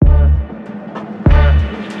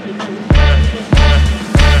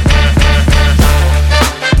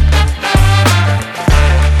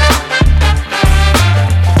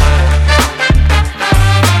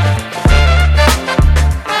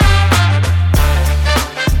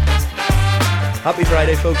Happy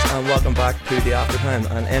Friday, folks, and welcome back to The Aftertime,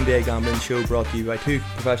 an NBA gambling show brought to you by two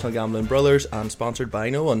professional gambling brothers and sponsored by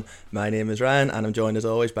no one. My name is Ryan, and I'm joined as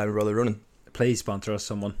always by my brother Ronan. Please sponsor us,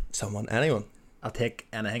 someone. Anyone. I'll take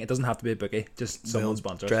anything. It doesn't have to be a bookie, just someone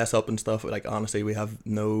sponsor us. Dress up and stuff. Like, honestly, we have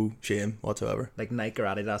no shame whatsoever. Like Nike or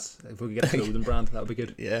Adidas. If we could get a clothing brand, that would be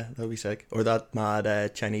good. Yeah, that would be sick. Or that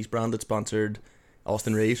mad Chinese brand that sponsored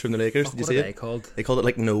Austin Reeves from the Lakers. Did you see it? What are they called? They called it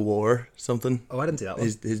like No War something. Oh, I didn't see that one.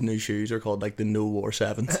 His new shoes are called like the No War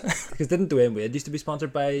Sevens. Because didn't Dwayne Wade used to be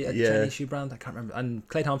sponsored by a Chinese shoe brand? I can't remember. And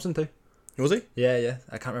Klay Thompson too. Was he? Yeah.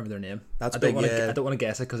 I can't remember their name. That's I big. I don't want to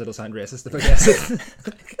guess it because it'll sound racist if I guess it.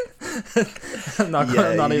 I'm not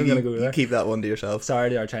even going to go there. You keep that one to yourself.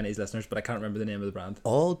 Sorry to our Chinese listeners, but I can't remember the name of the brand.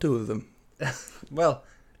 All two of them. Well,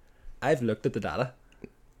 I've looked at the data.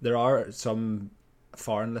 There are some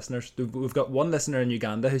foreign listeners. We've got one listener in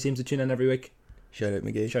Uganda who seems to tune in every week. Shout out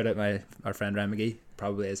McGee. Shout out our friend Ryan McGee.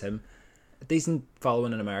 Probably is him. A decent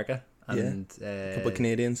following in America. And a couple of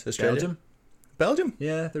Canadians. Australia. Belgium?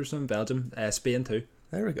 Yeah, there's some in Belgium. Spain too.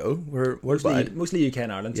 There we go. We're mostly UK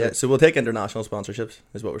and Ireland. Yeah, so we'll take international sponsorships,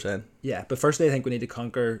 is what we're saying. Yeah, but firstly, I think we need to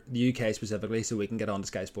conquer the UK specifically so we can get on to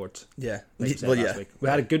Sky Sports. Yeah. Like last week. We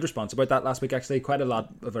had a good response about that last week, actually. Quite a lot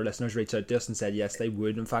of our listeners reached out to us and said yes, they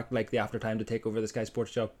would, in fact, like the Aftertime to take over the Sky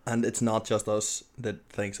Sports job. And it's not just us that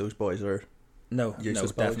thinks those boys are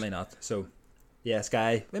useless boys. Definitely not. So, yeah,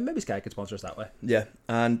 Sky, maybe Sky could sponsor us that way. Yeah,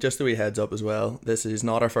 and just a wee heads up as well, this is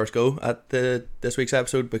not our first go at this week's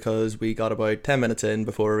episode because we got about 10 minutes in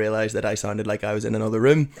before we realised that I sounded like I was in another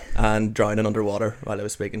room and drowning underwater while I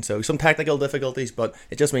was speaking. So some technical difficulties, but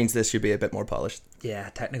it just means this should be a bit more polished. Yeah,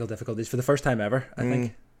 technical difficulties for the first time ever, I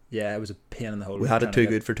think. Yeah, it was a pain in the hole. We had it too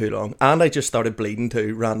good for too long. And I just started bleeding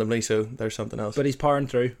too randomly, so there's something else. But he's powering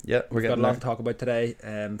through. Yeah, we've got a lot to talk about today.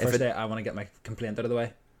 Firstly, I want to get my complaint out of the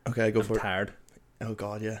way. Okay, go for it. I'm tired. Oh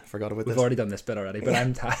God, yeah, forgot about this. We've already done this bit already, but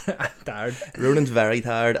I'm tired. Ronan's very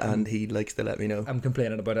tired and he likes to let me know. I'm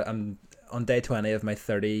complaining about it. I'm on day 20 of my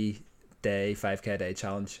 30-day 5k day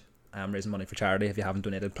challenge. I'm raising money for charity. If you haven't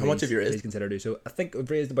donated, please, how much have you raised? Please consider do so. I think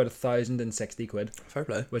we've raised about 1,060 quid. Fair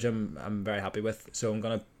play. Which I'm very happy with. So I'm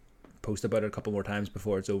gonna post about it a couple more times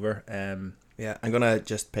before it's over. Yeah, I'm gonna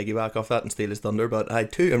just piggyback off that and steal his thunder. But I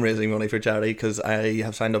too am raising money for charity because I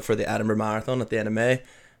have signed up for the Edinburgh Marathon at the end of May,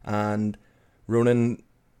 and Ronan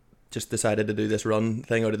just decided to do this run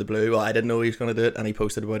thing out of the blue. Well, I didn't know he was going to do it, and he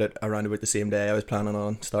posted about it around about the same day I was planning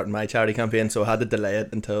on starting my charity campaign, so I had to delay it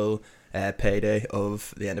until payday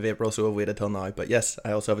of the end of April, so I've waited till now. But yes,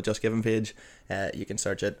 I also have a Just Giving page. You can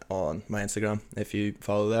search it on my Instagram if you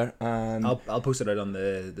follow there. And I'll post it out on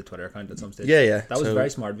the Twitter account at some stage. Yeah. That was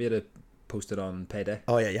very smart of you to post it on payday.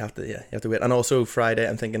 Oh yeah, you have to wait. And also Friday,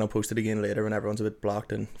 I'm thinking I'll post it again later when everyone's a bit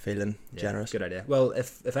blocked and feeling generous. Good idea. Well,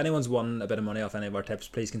 if anyone's won a bit of money off any of our tips,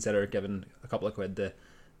 please consider giving a couple of quid to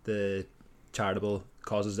the charitable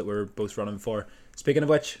causes that we're both running for. Speaking of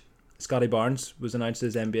which, Scotty Barnes was announced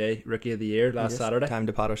as NBA Rookie of the Year last Saturday. Time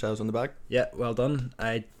to pat ourselves on the back. Yeah, well done.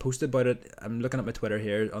 I posted about it. I'm looking at my Twitter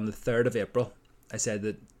here on the 3rd of April. I said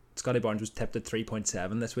that Scotty Barnes was tipped at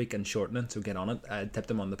 3.7 this week and shortening, so get on it. I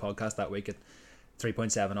tipped him on the podcast that week at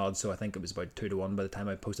 3.7 odds, so I think it was about 2-1 by the time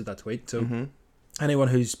I posted that tweet. So anyone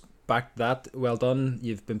who's backed that, well done.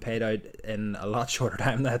 You've been paid out in a lot shorter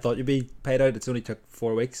time than I thought you'd be paid out. It's only took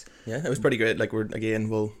 4 weeks. Yeah, it was pretty great. Like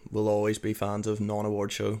we'll always be fans of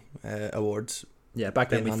non-award show awards. Yeah, back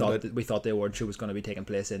then we thought the award show was going to be taking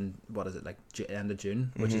place in end of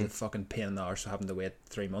June, which is a fucking pain in the arse having to wait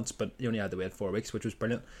 3 months. But you only had to wait 4 weeks, which was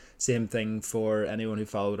brilliant. Same thing for anyone who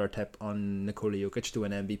followed our tip on Nikola Jokic to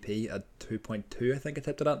win MVP at 2.2. I think I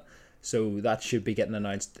tipped it at. So that should be getting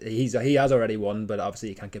announced. He has already won, but obviously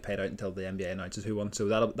he can't get paid out until the NBA announces who won. So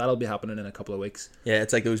that'll be happening in a couple of weeks. Yeah,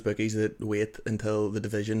 it's like those bookies that wait until the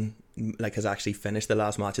division has actually finished, the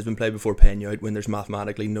last match has been played before paying you out, when there's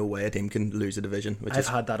mathematically no way a team can lose a division. I've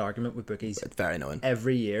had that argument with bookies. It's very annoying.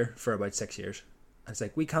 Every year for about 6 years. It's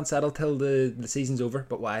like, we can't settle till the season's over,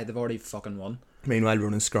 but why? They've already fucking won. Meanwhile,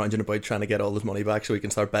 Ronan's scrounging about trying to get all his money back so he can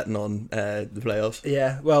start betting on the playoffs.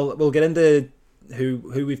 Yeah, well, we'll get into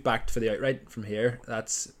who we've backed for the outright from here.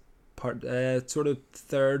 That's part sort of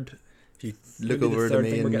third. If you look over to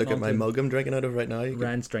me and look at my mug I'm drinking out of right now.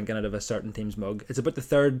 Ryan's drinking out of a certain team's mug. It's about the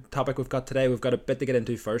third topic we've got today. We've got a bit to get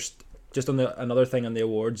into first. Just on another thing on the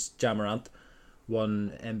awards, Ja Morant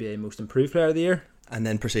won NBA Most Improved Player of the Year. And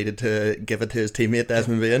then proceeded to give it to his teammate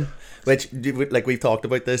Desmond Bain, which, like, we've talked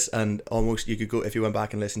about this, and almost you could go, if you went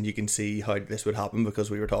back and listened, you can see how this would happen, because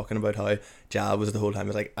we were talking about how Ja was the whole time,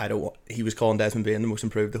 he was calling Desmond Bain the most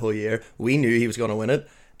improved the whole year. We knew he was going to win it,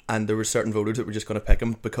 and there were certain voters that were just going to pick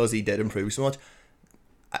him because he did improve so much.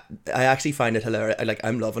 I actually find it hilarious.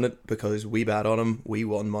 I'm loving it because we bet on him, we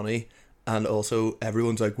won money, and also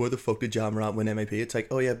everyone's like, "Why the fuck did Ja Morant win MVP?" It's like,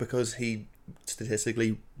 oh yeah, because he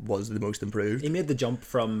statistically was the most improved. He made the jump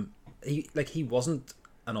from he wasn't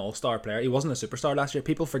an all-star player. He wasn't a superstar last year.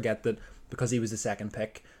 People forget that because he was the second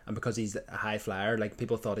pick and because he's a high flyer, like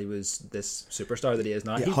people thought he was this superstar that he is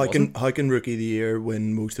now. Yeah, He how can rookie of the year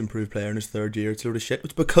win most improved player in his third year? It's a load of shit.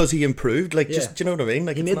 It's because he improved. Like, just, do you know what I mean?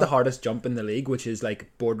 Like, he made the hardest jump in the league, which is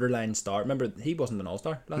like borderline star. Remember, he wasn't an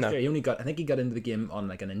all-star last year. He only got, I think he got into the game on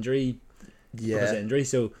like an injury. Yeah. Because of injury.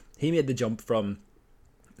 So he made the jump from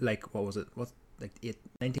like, what was it?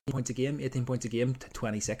 19 points a game, 18 points a game to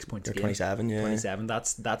 26 points a game. 27, yeah. 27.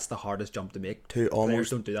 That's the hardest jump to make. To almost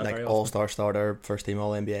don't do that like very all-star starter, first team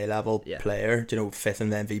all NBA level player. Do you know, fifth in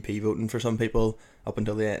the MVP voting for some people up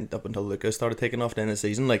until the end, up until Lucas started taking off at the end of the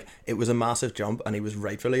season. Like, it was a massive jump and he was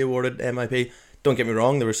rightfully awarded MVP. Don't get me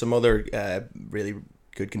wrong, there were some other really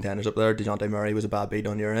good contenders up there. DeJounte Murray was a bad beat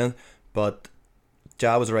on your end, but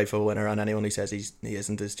Ja was a rightful winner, and anyone who says he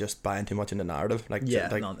isn't is just buying too much into narrative.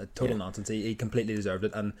 Total nonsense. He completely deserved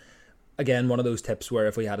it. And again, one of those tips where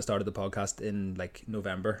if we had started the podcast in like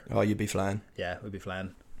November, you'd be flying. Yeah, we'd be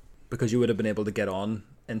flying because you would have been able to get on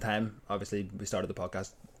in time. Obviously, we started the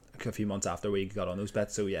podcast a few months after we got on those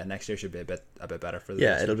bets, so yeah, next year should be a bit better for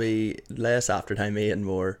the it'll be less after timey and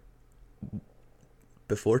more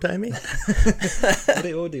before timey.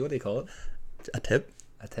 What do you call it? A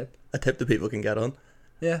tip that people can get on.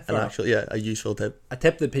 Yeah, a useful tip. A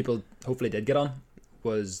tip that people hopefully did get on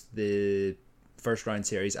was the first round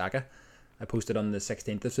series ACA. I posted on the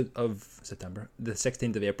 16th of September, the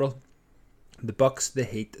 16th of April. The Bucks, the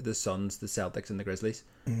Heat, the Suns, the Celtics, and the Grizzlies,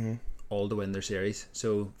 all to win their series.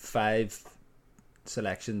 So 5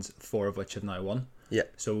 selections, 4 of which have now won. Yeah.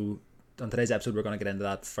 So on today's episode, we're going to get into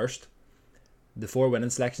that first. The 4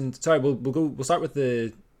 winning selections. Sorry, we'll start with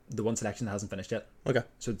the one selection that hasn't finished yet. Okay.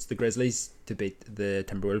 So it's the Grizzlies to beat the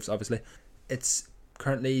Timberwolves, obviously. It's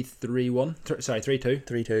currently 3-2.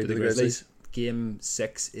 3-2 to the Grizzlies. Game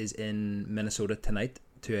 6 is in Minnesota tonight,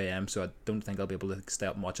 2 a.m. So I don't think I'll be able to stay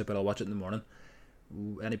up and watch it, but I'll watch it in the morning.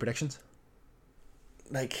 Any predictions?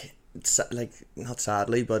 Like not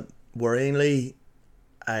sadly, but worryingly,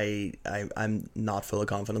 I'm not full of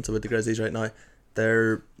confidence about the Grizzlies right now.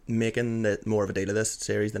 They're making it more of a deal of this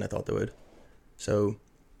series than I thought they would. So,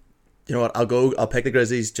 you know what? I'll pick the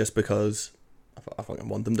Grizzlies just because I fucking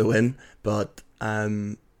want them to win. But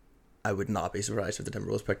I would not be surprised if the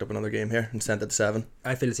Timberwolves picked up another game here and sent it to 7.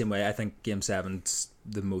 I feel the same way. I think Game 7's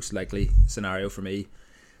the most likely scenario for me.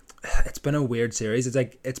 It's been a weird series.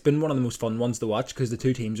 It's been one of the most fun ones to watch because the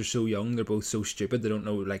two teams are so young. They're both so stupid. They don't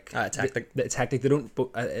know it's hectic. It's hectic. They don't.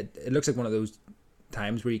 It looks like one of those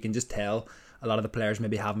times where you can just tell a lot of the players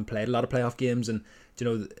maybe haven't played a lot of playoff games, and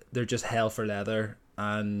they're just hell for leather.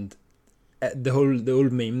 And the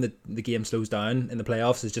old meme that the game slows down in the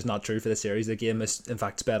playoffs is just not true for the series. The game is in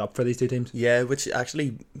fact sped up for these two teams. Yeah, which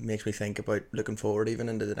actually makes me think about looking forward even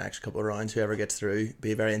into the next couple of rounds. Whoever gets through,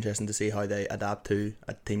 be very interesting to see how they adapt to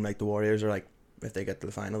a team like the Warriors, or like if they get to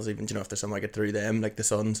the finals, even if there's someone get through them, like the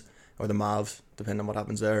Suns or the Mavs, depending on what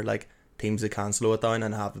happens there. Like teams that can slow it down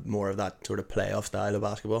and have more of that sort of playoff style of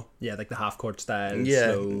basketball. Yeah, like the half court style.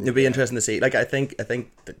 Yeah, it'll be interesting to see. Like I think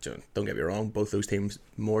that, don't get me wrong, both those teams,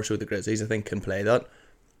 more so the Grizzlies, I think can play that.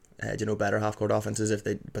 Better half court offenses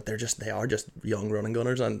but they are just young running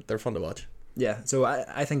gunners and they're fun to watch. Yeah, so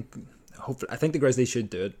I think the Grizzlies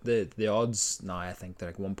should do it. The odds now, I think they're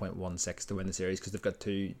like 1.16 to win the series because they've got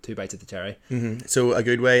two bites at the cherry. So a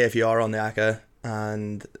good way if you are on the ACA.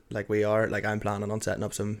 And like we are, like I'm planning on setting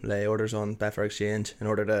up some lay orders on Betfair Exchange in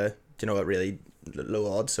order to, at really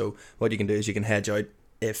low odds. So what you can do is you can hedge out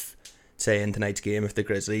if, say in tonight's game, if the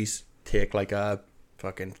Grizzlies take like a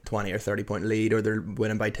fucking 20 or 30 point lead or they're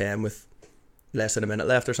winning by 10 with less than a minute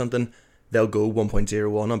left or something, they'll go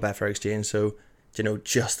 1.01 on Betfair Exchange. So,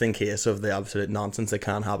 just in case of the absolute nonsense that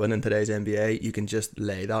can happen in today's NBA, you can just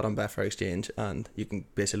lay that on Betfair Exchange and you can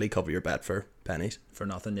basically cover your bet for pennies. For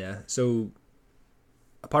nothing, yeah. So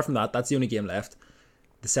apart from that, that's the only game left.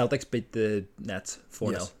 The Celtics beat the Nets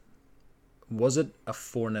 4-0. Yes. Was it a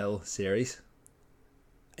 4-0 series?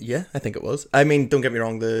 Yeah, I think it was. I mean, don't get me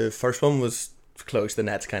wrong, the first one was close. The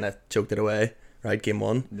Nets kind of choked it away, right? Game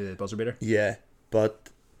 1. The buzzer beater? Yeah, but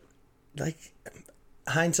like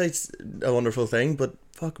hindsight's a wonderful thing, but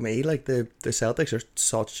fuck me, like the Celtics are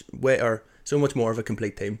so much more of a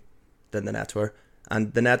complete team than the Nets were.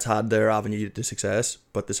 And the Nets had their avenue to success,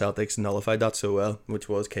 but the Celtics nullified that so well, which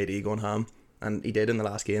was KD going ham. And he did in the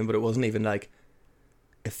last game, but it wasn't even like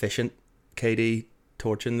efficient KD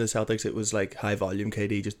torching the Celtics, it was like high volume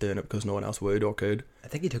KD just doing it because no one else would or could. I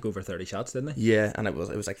think he took over 30 shots, didn't he? Yeah, and it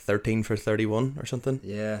was like 13 for 31 or something.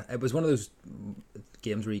 Yeah, it was one of those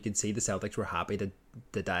games where you could see the Celtics were happy to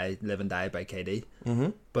live and die by KD.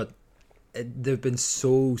 But they've been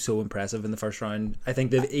so impressive in the first round. I think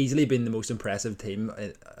they've easily been the most impressive team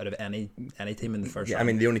out of any team in the first round. I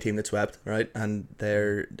mean, the only team that swept, right? And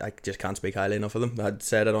I just can't speak highly enough of them. I'd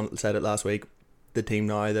said it last week. The team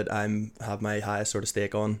now that have my highest sort of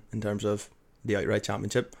stake on in terms of the outright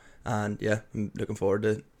championship, and yeah, I'm looking forward to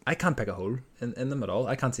it. I can't pick a hole in them at all.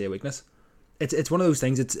 I can't see a weakness. It's one of those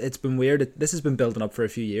things. It's been weird. This has been building up for a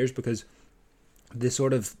few years because the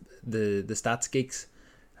stats geeks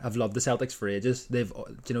have loved the Celtics for ages. They've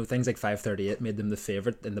things like 538 made them the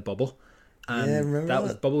favourite in the bubble. And remember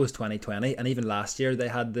that? Bubble was 2020, and even last year they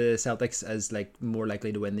had the Celtics as like more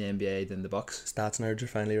likely to win the NBA than the Bucks. Stats nerds are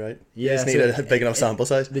finally right. Yeah, they just need a big enough sample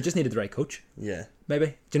size. They just needed the right coach. Yeah,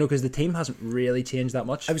 maybe. Because the team hasn't really changed that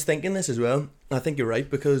much. I was thinking this as well. I think you're right,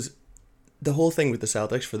 because the whole thing with the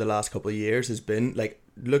Celtics for the last couple of years has been like,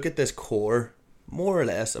 look at this core, more or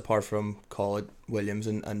less, apart from Collett, Williams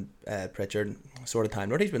and Pritchard, sort of Time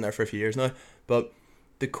Lord. He's been there for a few years now, but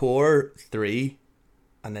the core three,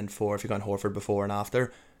 and then four if you count Horford before and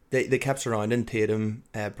after, they kept surrounding Tatum,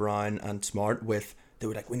 Brown and Smart with, they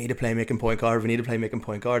were like, we need a playmaking point guard,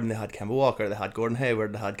 and they had Kemba Walker, they had Gordon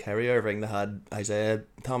Hayward, they had Kyrie Irving, they had Isaiah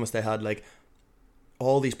Thomas, they had like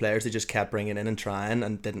all these players they just kept bringing in and trying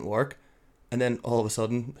and didn't work. And then all of a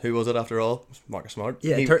sudden, who was it after all? It was Marcus Smart.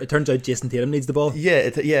 Yeah, it turns out Jason Tatum needs the ball.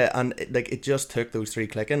 Yeah, and it just took those three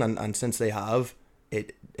clicking, and since they have,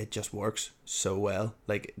 it just works so well.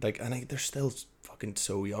 Like, and they're still fucking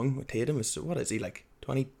so young. Tatum is, what is he, like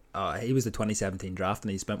 20? He was the 2017 draft,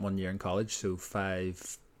 and he spent 1 year in college, so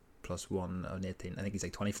 5 plus 1 on 18. I think he's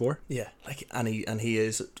like 24. Yeah, like and he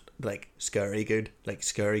is like scary good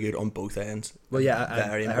on both ends. Well, yeah,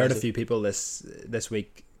 I heard a few people this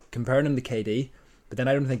week comparing him to KD, but then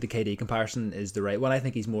I don't think the KD comparison is the right one. I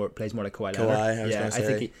think he's plays more like Kawhi Leonard. I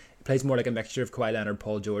think he plays more like a mixture of Kawhi Leonard,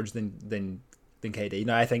 Paul George than KD.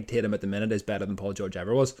 Now I think Tatum at the minute is better than Paul George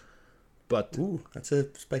ever was. But that's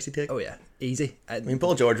a spicy take. Oh yeah, easy. I mean,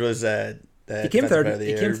 Paul George was he came third.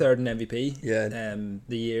 He came third in MVP. Yeah.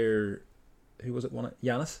 The year, who was it? Won it?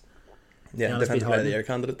 Giannis. Yeah, Giannis defensive player of the year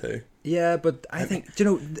candidate too. Yeah, but I think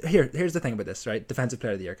here's the thing about this, right? Defensive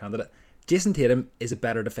player of the year candidate. Jason Tatum is a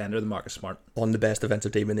better defender than Marcus Smart. On the best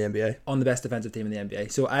defensive team in the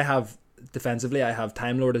NBA. So I have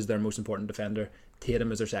Time Lord as their most important defender,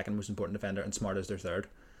 Tatum as their second most important defender, and Smart as their third.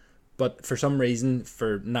 But for some reason,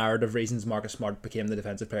 for narrative reasons, Marcus Smart became the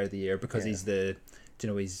defensive player of the year because he's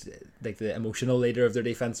he's like the emotional leader of their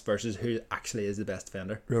defense versus who actually is the best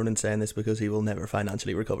defender. Ronan's saying this because he will never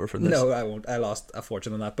financially recover from this. No, I won't. I lost a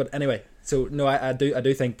fortune on that. But anyway, so no, I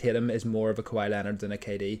do think Tatum is more of a Kawhi Leonard than a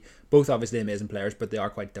KD. Both obviously amazing players, but they are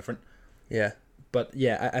quite different. Yeah. But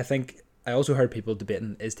yeah, I think I also heard people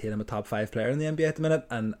debating, is Tatum a top 5 player in the NBA at the minute?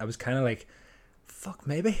 And I was kind of like, fuck,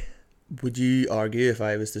 maybe. Would you argue if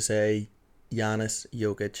I was to say Giannis,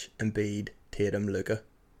 Jokic, Embiid, Tatum, Luka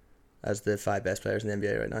as the 5 best players in the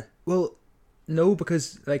NBA right now? Well, no,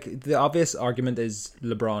 because like the obvious argument is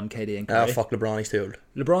LeBron, KD, and Curry. Oh fuck, LeBron, he's too old.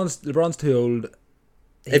 LeBron's too old.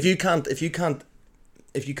 If you can't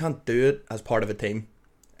do it as part of a team,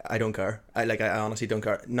 I don't care. I honestly don't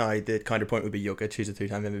care. Now the counterpoint would be Jokic, who's a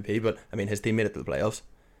 2-time MVP, but I mean his team made it to the playoffs.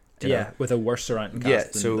 With a worse surrounding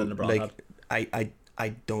cast than LeBron had. I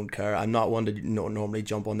don't care. I'm not one to normally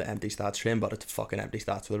jump on the empty stats train, but it's fucking empty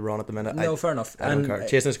stats with LeBron at the minute. No, fair enough. I don't care.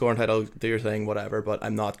 Chasing a scoring title, do your thing, whatever, but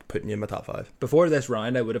I'm not putting you in my top 5. Before this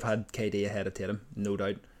round, I would have had KD ahead of Tatum, no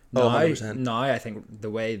doubt. Now, 100%. Now I think the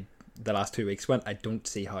way the last 2 weeks went, I don't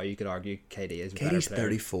see how you could argue KD is a better player. KD's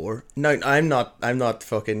 34. No, I'm not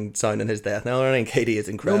fucking sounding his death knell or anything. KD is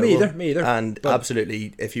incredible. No, me either. And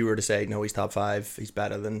absolutely, if you were to say, no, he's top 5, he's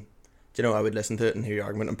better than... I would listen to it and hear your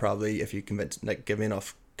argument, and probably, if you give me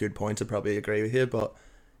enough good points, I'd probably agree with you. But,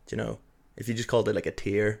 if you just called it like a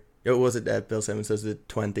tier... What was it Bill Simmons says, the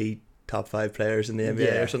 20 top 5 players in the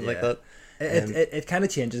NBA or something like that? It kind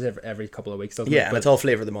of changes every couple of weeks, doesn't it? Yeah, and it's all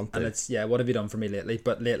flavour of the month. And it's, what have you done for me lately?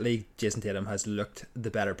 But lately, Jason Tatum has looked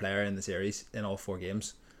the better player in the series in all 4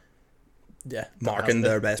 games. Yeah, marking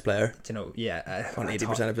their best player. On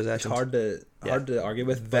 80% of possessions. It's hard to argue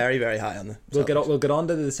with. Very, very high on the Celtics. We'll get on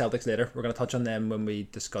to the Celtics later. We're going to touch on them when we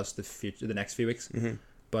discuss the next few weeks. Mm-hmm.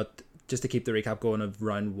 But just to keep the recap going of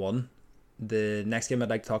round 1, the next game I'd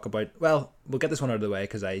like to talk about. Well, we'll get this one out of the way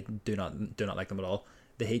because I do not like them at all.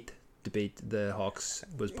 The Heat to beat the Hawks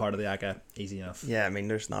was part of the ACA. Easy enough. Yeah, I mean,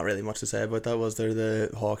 there's not really much to say about that, was there? The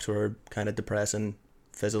Hawks were kind of depressing,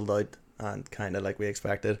 fizzled out, and kind of like we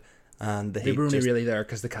expected. And the They Heat were only just, really there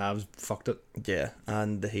because the Cavs fucked it. yeah,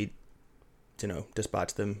 and the Heat,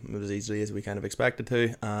 dispatched them as easily as we kind of expected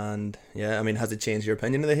to. And yeah, I mean, has it changed your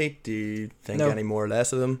opinion of the Heat? Do you think No. any more or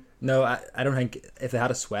less of them? No, I don't think if they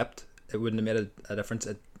had a swept, it wouldn't have made a difference.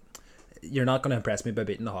 You're not going to impress me by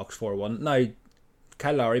beating the Hawks 4-1. Now,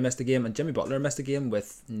 Kyle Lowry missed a game and Jimmy Butler missed a game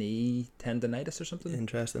with knee tendonitis or something.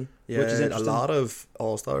 Interesting. Yeah, Which is interesting. a lot of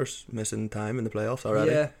All-Stars missing time in the playoffs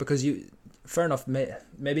already. Yeah, because fair enough, maybe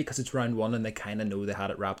because it's round one and they kind of know they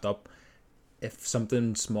had it wrapped up. If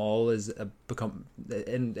something small is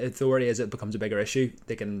in theory as it becomes a bigger issue,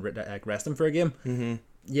 they can rest them for a game. Mm-hmm.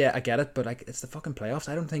 Yeah, I get it, but like it's the fucking playoffs.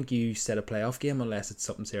 I don't think you set a playoff game unless it's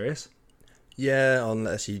something serious. Yeah,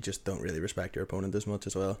 unless you just don't really respect your opponent as much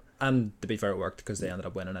as well. And to be fair, it worked because they ended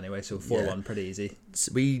up winning anyway, so 4-1, pretty easy.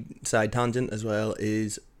 We side tangent as well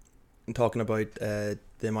is talking about the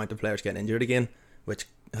amount of players getting injured again, which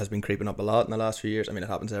has been creeping up a lot in the last few years. I mean, it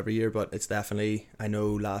happens every year, but it's definitely, I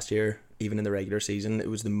know last year, even in the regular season, it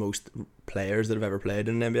was the most players that have ever played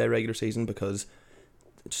in an NBA regular season because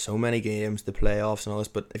so many games, the playoffs and all this.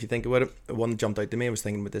 But if you think about it, the one that jumped out to me, I was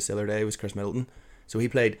thinking about this the other day, was Chris Middleton. So he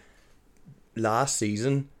played last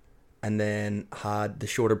season and then had the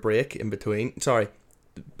shorter break in between.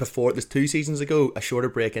 Before, there's 2 seasons ago, a shorter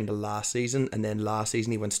break into last season, and then last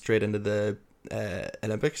season he went straight into the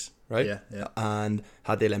Olympics, right? Yeah. And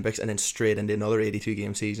had the Olympics, and then straight into another 82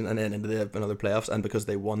 game season, and then into another playoffs. And because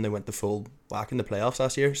they won, they went the full whack in the playoffs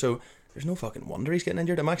last year. So there's no fucking wonder he's getting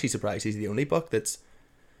injured. I'm actually surprised he's the only Buck that's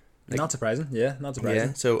not surprising. Yeah, not surprising.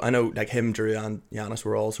 Yeah, so I know like him, Drew, and Giannis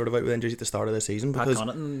were all sort of out with injuries at the start of the season Pat because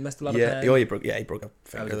Connaughton missed a lot of time. he broke a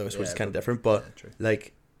finger though, which is kind of different. But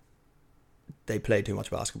like, they play too much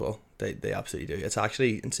basketball. They absolutely do. It's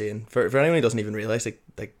actually insane for anyone who doesn't even realize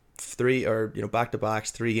like 3 or back to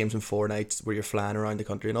backs, 3 games in 4 nights where you're flying around the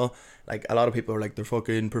country and all. Like a lot of people are like, they're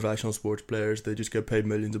fucking professional sports players. They just get paid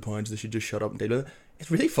millions of pounds. They should just shut up and deal with it. It's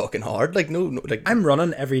really fucking hard. Like no like I'm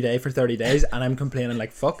running every day for 30 days and I'm complaining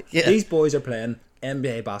like fuck. Yeah. These boys are playing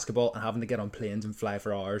NBA basketball and having to get on planes and fly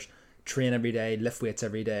for hours, train every day, lift weights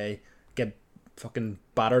every day, get fucking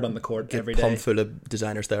battered on the court every day. Pumped full of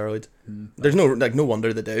designer steroids. There's no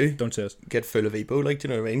wonder they do. Don't say it. Get full of EPO, like, do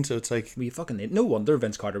you know what I mean? So it's like, we fucking need. No wonder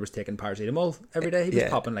Vince Carter was taking paracetamol every day. He was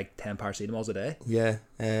popping like 10 paracetamols a day. Yeah,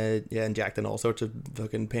 injecting all sorts of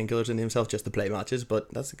fucking painkillers into himself just to play matches.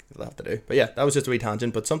 But that's what they'll have to do. But yeah, that was just a wee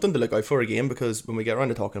tangent. But something to look out for again, because when we get around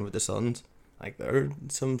to talking about the Suns, like there are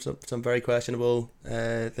some very questionable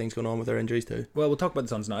things going on with their injuries too. Well, we'll talk about the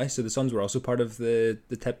Suns now. So the Suns were also part of the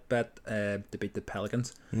tip bet to beat the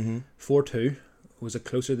Pelicans. 4-2. Was it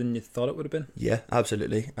closer than you thought it would have been? Yeah,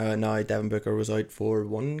 absolutely. Now Devin Booker was out for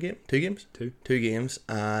 2 games, 2 games,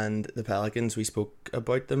 and the Pelicans, we spoke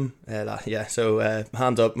about them. So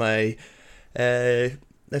hands up, my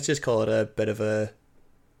let's just call it a bit of a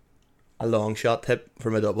long shot tip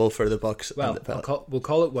from a double for the Bucks. Well, we'll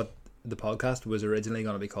call it what the podcast was originally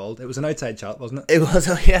going to be called. It was an outside shot, wasn't it? It was,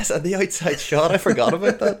 yes, the outside shot. I forgot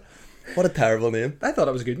about that. What a terrible name. I thought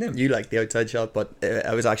it was a good name. You liked the outside shot, but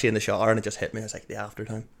I was actually in the shower and it just hit me. I was like, the after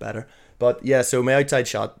time, better. But yeah, so my outside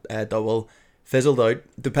shot double fizzled out.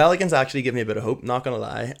 The Pelicans actually give me a bit of hope, not going to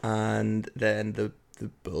lie. And then the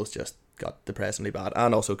Bulls just got depressingly bad.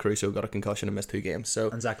 And also Caruso got a concussion and missed 2 games. So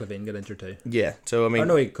and Zach LaVine got injured too. Yeah, so I mean... Oh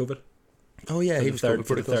no, he COVID. Oh yeah, he was for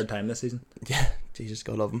the third time this season. Yeah, Jesus,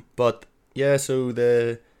 God love him. But yeah, so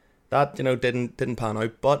that didn't pan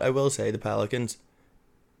out. But I will say the Pelicans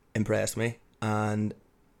impressed me, and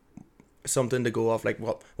something to go off like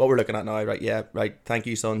what we're looking at now. Right, yeah, right. Thank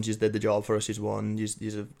you, Suns. You did the job for us. You won. You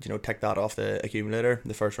tick that off the accumulator.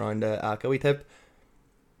 The first round ACA tip.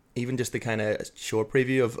 Even just the kind of short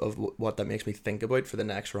preview of what that makes me think about for the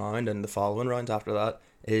next round and the following rounds after that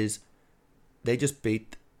is they just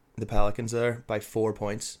beat the Pelicans there by 4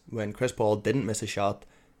 points when Chris Paul didn't miss a shot.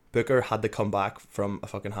 Booker had to come back from a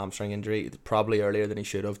fucking hamstring injury probably earlier than he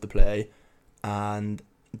should have to play, and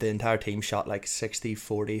the entire team shot like 60,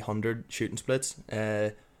 40, 100 shooting splits,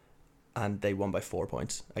 and they won by 4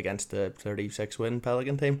 points against the 36 win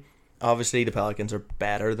Pelican team. Obviously the Pelicans are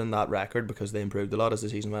better than that record because they improved a lot as the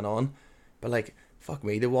season went on, but like fuck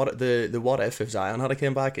me, the what if Zion had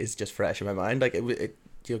came back is just fresh in my mind. Like it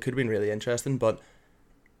could have been really interesting, but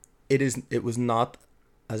it was not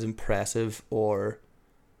as impressive, or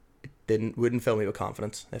it wouldn't fill me with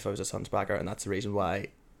confidence if I was a Suns backer, and that's the reason why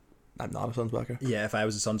I'm not a Suns backer. Yeah, if I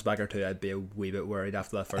was a Suns backer too, I'd be a wee bit worried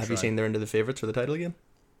after that first round. Have you seen they're into the favourites for the title again?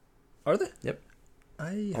 Are they? Yep. On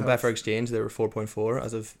Betfair Exchange they were 4.4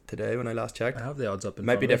 as of today when I last checked. I have the odds up in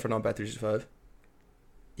Might be different on Bet365.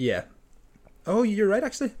 Yeah. Oh, you're right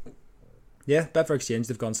actually. Yeah, bet for exchange.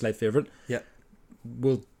 They've gone slight favourite. Yeah.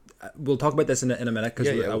 We'll talk about this in a minute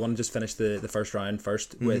because Yeah. I want to just finish the first round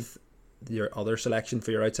first with your other selection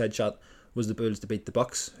for your outside shot was the Bulls to beat the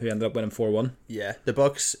Bucks, who ended up winning 4-1. Yeah, the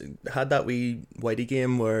Bucks had that wee Whitey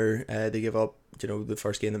game where they give up, the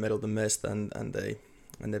first game in the middle of the missed and they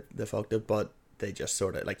fucked it, but they just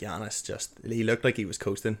sort of, like Giannis, he looked like he was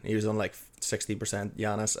coasting. He was on like 60%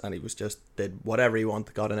 Giannis, and he was just did whatever he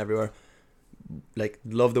wanted, got in everywhere. Like,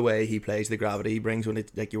 love the way he plays, the gravity he brings when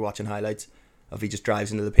you're watching highlights of he just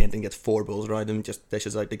drives into the paint and gets 4 Bulls around him, just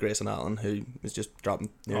dishes out to Grayson Allen, who was just dropping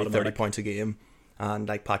nearly 30 points a game. And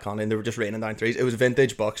like Pat Conley, and they were just raining down threes. It was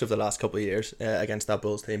vintage Bucks of the last couple of years against that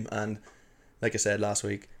Bulls team, and like I said last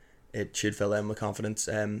week, it should fill them with confidence.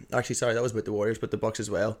 Actually, sorry, that was with the Warriors, but the Bucks as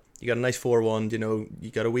well. You got a nice 4-1.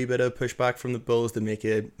 You got a wee bit of pushback from the Bulls to make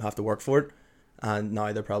you have to work for it, and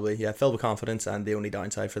now they're probably filled with confidence. And the only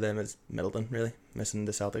downside for them is Middleton really missing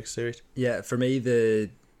the Celtics series. Yeah, for me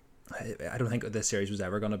I don't think this series was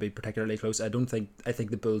ever going to be particularly close. I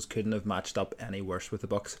think the Bulls couldn't have matched up any worse with the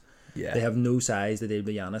Bucks. Yeah, they have no size to deal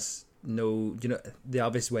with Giannis. No, the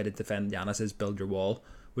obvious way to defend Giannis is build your wall,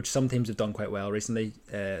 which some teams have done quite well recently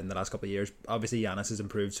in the last couple of years. Obviously, Giannis has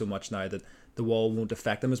improved so much now that the wall won't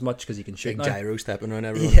affect him as much because he can shoot. Big now. gyro stepping around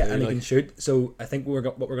everyone. Yeah, and he can shoot. So I think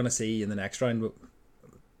what we're going to see in the next round,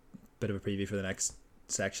 bit of a preview for the next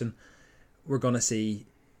section, we're going to see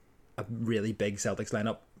a really big Celtics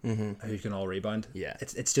lineup. Who can all rebound. Yeah,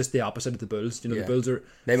 it's just the opposite of the Bulls. The Bulls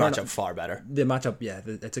they match up far better. They match up,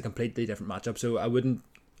 it's a completely different matchup. So I wouldn't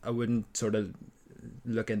sort of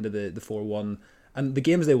look into the 4-1, and the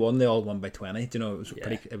games they won, they all won by 20.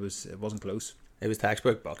 It was it wasn't close. It was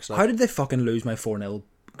textbook Bucks. How did they fucking lose my 4-0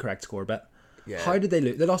 correct score bet? Yeah. How did they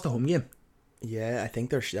lose? They lost a home game. Yeah, I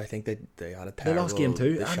think they had a terrible. They lost game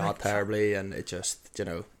 2. They shot terribly, and it just you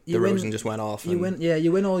DeRozan win, just went off. You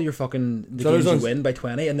win all your fucking games you win by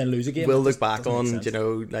 20 and then lose a game. We'll look back on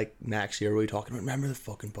like next year we're talking about, remember the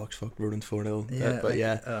fucking Bucks fucked Roden's 4-0.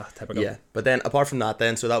 Yeah, typical. Yeah, but then apart from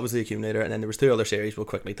that, so that was the accumulator, and then there was 2 other series we'll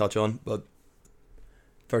quickly touch on. But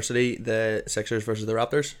firstly, the Sixers versus the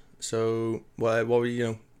Raptors. So what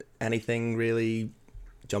were anything really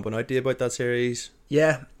jumping out to you about that series?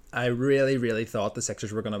 Yeah, I really, really thought the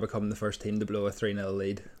Sixers were going to become the first team to blow a 3-0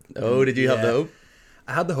 lead. Oh, did you have the hope?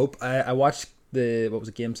 I had the hope. I watched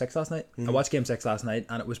Game 6 last night? I watched Game 6 last night,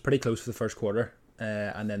 and it was pretty close for the first quarter.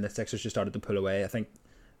 And then the Sixers just started to pull away. I think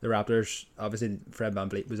the Raptors, obviously Fred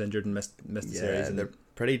VanVleet was injured and missed the series. And they're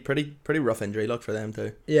pretty rough injury luck for them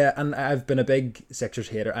too. Yeah, and I've been a big Sixers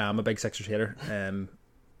hater. I am a big Sixers hater.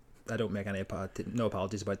 I don't make no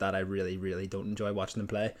apologies about that. I really, really don't enjoy watching them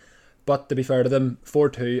play. But to be fair to them,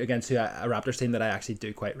 4-2 against a Raptors team that I actually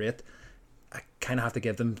do quite rate, I kind of have to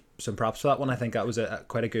give them some props for that one. I think that was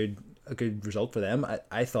quite a good result for them.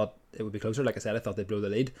 I thought it would be closer. Like I said, I thought they'd blow the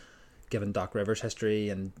lead, given Doc Rivers' history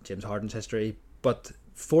and James Harden's history. But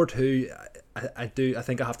 4-2, I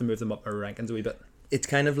think I have to move them up our rankings a wee bit. It's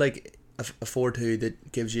kind of like a 4-2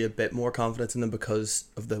 that gives you a bit more confidence in them because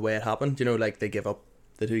of the way it happened. Like they give up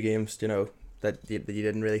the 2 games, that you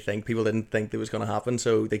didn't really think, people didn't think that was going to happen,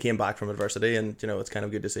 so they came back from adversity, and it's kind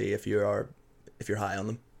of good to see if you're high on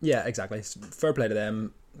them. Yeah, exactly. Fair play to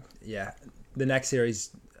them. Yeah, the next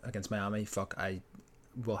series against Miami, I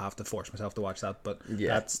will have to force myself to watch that, but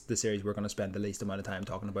that's the series we're going to spend the least amount of time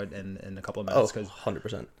talking about in a couple of minutes, because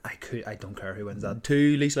 100%. I don't care who wins that.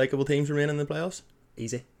 2 least likable teams remain in the playoffs.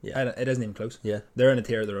 Easy. Yeah, it isn't even close. Yeah, they're in a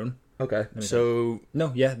tier of their own. Okay, so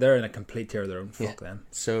they're in a complete tier of their own. Fuck them.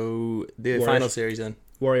 So the Warriors, final series then,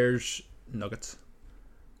 Warriors Nuggets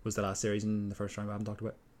was the last series in the first round we haven't talked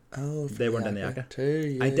about. Oh, they weren't in the ACA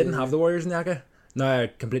too. Yeah. I didn't have the Warriors in the ACA. No, I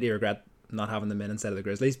completely regret not having them in instead of the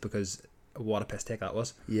Grizzlies, because what a piss take that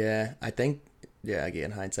was. Yeah, I think again,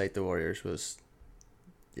 hindsight, the Warriors was.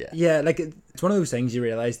 Yeah, like it's one of those things you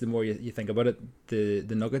realise the more you think about it.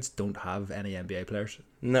 The Nuggets don't have any NBA players.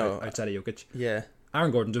 No, outside of Jokic. Yeah.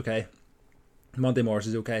 Aaron Gordon's okay. Monte Morris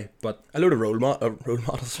is okay, but a load of role models.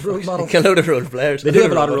 A load of role players. They do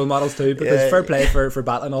have a lot of role models too, because fair play for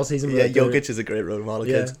battling all season. Yeah, Jokic is a great role model,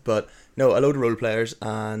 kids. But no, a load of role players,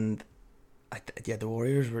 and the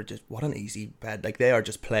Warriors were just, what an easy bet. Like, they are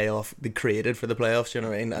just playoff. They created for the playoffs, you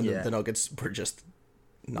know what I mean? And the Nuggets were just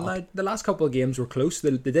not. Now, the last couple of games were close.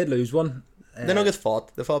 They did lose one. The Nuggets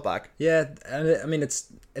fought. They fought back. Yeah, and I mean it's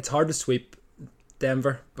hard to sweep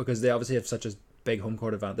Denver, because they obviously have such a big home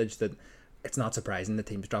court advantage that it's not surprising the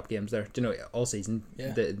teams drop games there. Do you know, all season,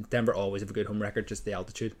 Denver always have a good home record, just the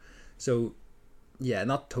altitude. So, yeah,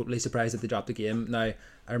 not totally surprised that they dropped the game. Now,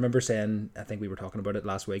 I remember saying, I think we were talking about it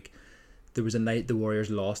last week, there was a night the Warriors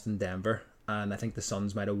lost in Denver, and I think the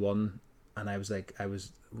Suns might have won, and I was like,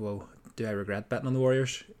 whoa, do I regret betting on the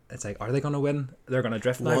Warriors? It's like, are they going to win? They're going to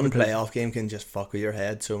drift now. One playoff game can just fuck with your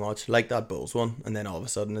head so much, like that Bulls one, and then all of a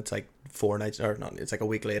sudden it's like 4 nights, or not, it's like a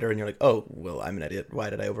week later, and you're like, oh, well, I'm an idiot. Why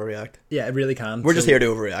did I overreact? Yeah, it really can. We're just here to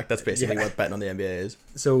overreact. That's basically what betting on the NBA is.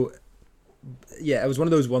 So, yeah, it was one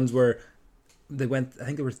of those ones where they went, I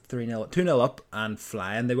think they were 2-0 up and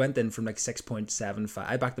flying. They went in from like 6.75.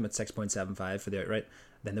 I backed them at 6.75 for the outright.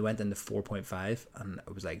 Then they went into 4.5, and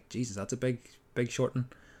I was like, Jesus, that's a big shorten.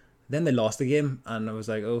 Then they lost the game, and I was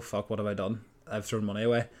like, oh fuck, what have I done? I've thrown money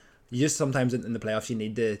away. You just sometimes in the playoffs you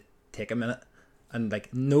need to take a minute, and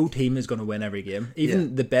like no team is going to win every game.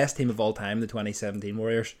 Even the best team of all time, the 2017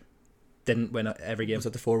 Warriors, didn't win every game. Was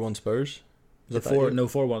it the 4-1 Spurs? Was it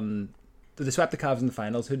 4-1? They swept the Cavs in the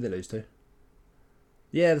finals. Who did they lose to?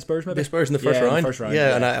 Yeah, the Spurs maybe. The Spurs in the first round.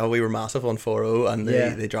 Yeah, and we were massive on 4-0, and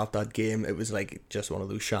they dropped that game. It was like just one of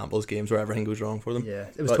those shambles games where everything goes wrong for them. Yeah,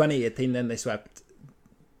 it was 2018. Then they swept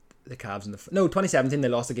the Cavs in the 2017 they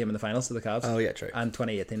lost the game in the finals to the Cavs. Oh yeah, true. And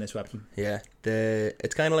 2018 they swept them. Yeah,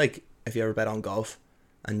 it's kind of like if you ever bet on golf,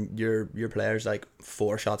 and your player's like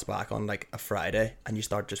 4 shots back on like a Friday, and you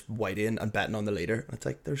start just whiting and betting on the leader. It's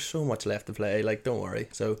like there's so much left to play. Like, don't worry.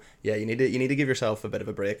 So yeah, you need to give yourself a bit of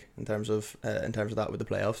a break in terms of that with the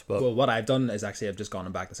playoffs. But well, what I've done is actually I've just gone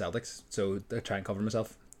and backed the Celtics, so I try and cover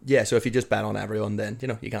myself. Yeah, so if you just bet on everyone, then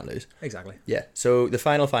you can't lose. Exactly. Yeah. So the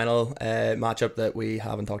final matchup that we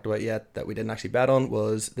haven't talked about yet, that we didn't actually bet on,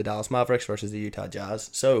 was the Dallas Mavericks versus the Utah Jazz.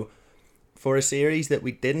 So for a series that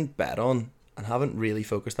we didn't bet on and haven't really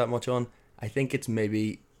focused that much on, I think it's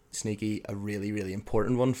maybe sneaky a really, really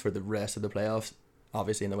important one for the rest of the playoffs,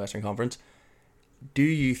 obviously in the Western Conference. Do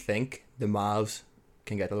you think the Mavs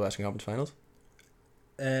can get to the Western Conference Finals?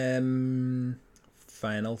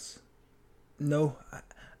 Finals? No.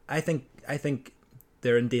 I think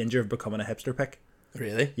they're in danger of becoming a hipster pick.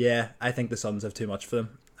 Really? Yeah, I think the Suns have too much for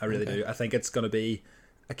them. I really do. I think it's going to be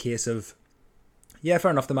a case of, yeah,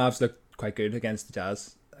 fair enough, the Mavs look quite good against the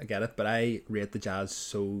Jazz. I get it, but I rate the Jazz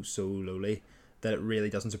so lowly that it really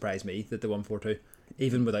doesn't surprise me that they won 4-2.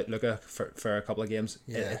 Even without Luka for a couple of games,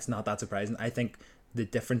 it's not that surprising. I think the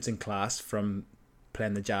difference in class from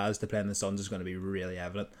playing the Jazz to playing the Suns is going to be really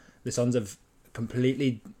evident. The Suns have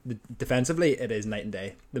completely, defensively, it is night and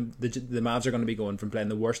day. The Mavs are going to be going from playing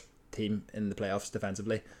the worst team in the playoffs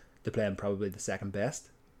defensively to playing probably the second best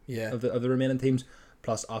of the remaining teams.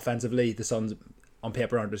 Plus, offensively, the Suns on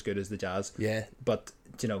paper aren't as good as the Jazz. Yeah. But,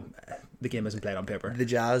 the game isn't played on paper. The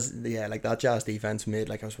Jazz, like that Jazz defense made,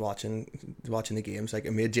 like I was watching the games, like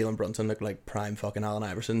it made Jalen Brunson look like prime fucking Allen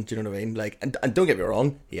Iverson. Do you know what I mean? Like, and don't get me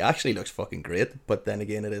wrong, he actually looks fucking great. But then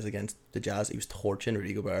again, it is against the Jazz. He was torching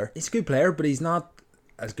Rudy Gobert. He's a good player, but he's not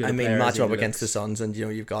as good. Match up against the Suns, and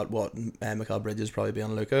you've got what Mikal Bridges probably be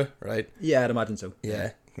on Luka, right? Yeah, I'd imagine so.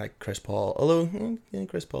 Yeah, like Chris Paul. Although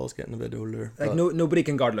Chris Paul's getting a bit older. Like nobody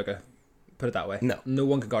can guard Luka. Put it that way. No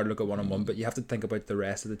one can guard Luka 1-on-1, but you have to think about the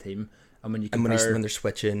rest of the team. And when you compare, when they're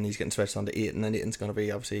switching, he's getting switched onto Ayton, and Ayton's going to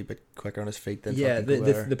be obviously a bit quicker on his feet than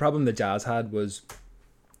the problem the Jazz had was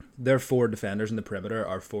their 4 defenders in the perimeter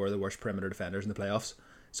are 4 of the worst perimeter defenders in the playoffs.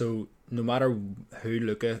 So no matter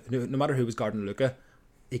who was guarding Luka,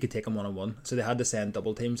 he could take him 1-on-1. So they had to send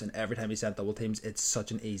double teams, and every time he sent double teams, it's such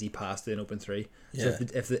an easy pass to an open 3. So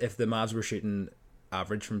if the Mavs were shooting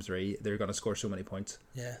average from 3, they're going to score so many points.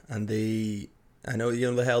 Yeah, and I know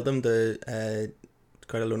they held them to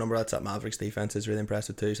quite a low number. That Mavericks defense is really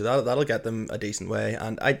impressive too. So that'll get them a decent way.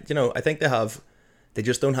 And I think they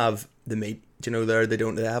just don't have the meat. They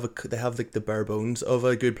have like the bare bones of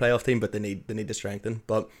a good playoff team, but they need to strengthen.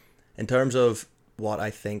 But in terms of what I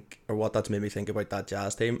think, or what that's made me think about that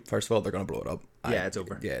Jazz team, first of all, they're going to blow it up. It's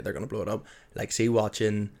over. Yeah, they're going to blow it up. Like, it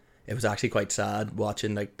was actually quite sad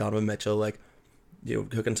watching like Donovan Mitchell, like,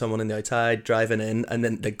 hooking someone in the outside, driving in, and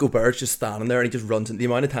then like Gobert's just standing there, and he just runs in. The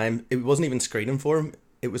amount of time, it wasn't even screening for him.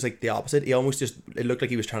 It was like the opposite. He almost it looked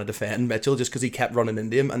like he was trying to defend Mitchell just because he kept running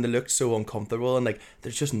into him, and they looked so uncomfortable, and like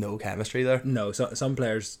there's just no chemistry there. No, some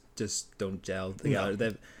players just don't gel together.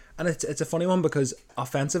 No. And it's a funny one because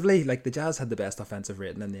offensively, like the Jazz had the best offensive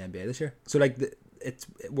rating in the NBA this year. So like it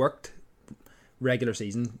worked regular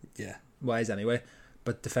season wise anyway,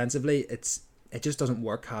 but defensively it just doesn't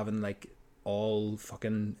work having like all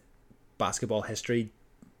fucking basketball history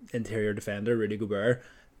interior defender Rudy Gobert.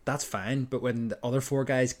 That's fine, but when the other 4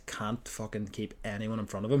 guys can't fucking keep anyone in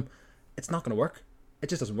front of him, it's not going to work. It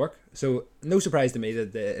just doesn't work. So no surprise to me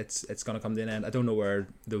that it's going to come to an end. I don't know where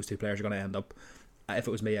those 2 players are going to end up. If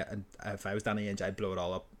it was me, if I was Danny Ainge, I'd blow it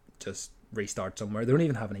all up, just restart somewhere. They don't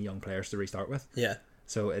even have any young players to restart with. Yeah.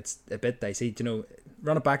 So it's a bit dicey.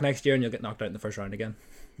 Run it back next year and you'll get knocked out in the first round again.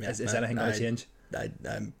 Yeah, is anything going to change?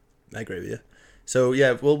 I agree with you. So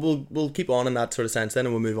yeah, we'll keep on in that sort of sense then,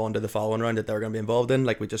 and we'll move on to the following round that they're going to be involved in,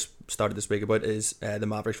 like we just started to speak about, is the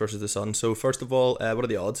Mavericks versus the Suns. So first of all, what are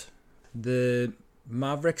the odds? The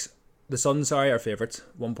Suns, are favourites,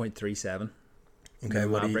 1.37. Okay, the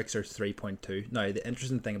Mavericks are 3.2. Now, the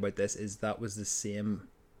interesting thing about this is that was the same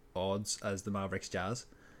odds as the Mavericks Jazz.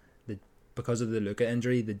 Because of the Luka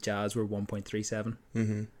injury, the Jazz were 1.37.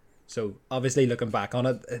 Mm-hmm. So, obviously, looking back on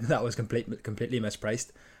it, that was completely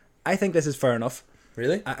mispriced. I think this is fair enough.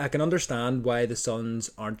 Really? I can understand why the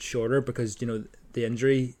Suns aren't shorter because, the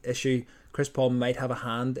injury issue. Chris Paul might have a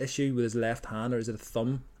hand issue with his left hand, or is it a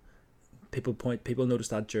thumb? People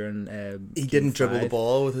noticed that during he didn't dribble the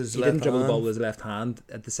ball with his left hand. He didn't dribble the ball with his left hand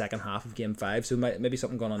at the second half of Game 5, so maybe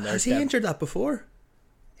something going on there. Has he injured that before?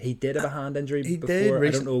 He did have a hand injury he before. Did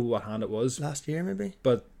I don't know what hand it was. Last year, maybe.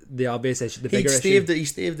 But the obvious issue, He staved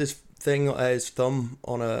his thing, his thumb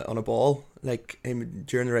on a ball, like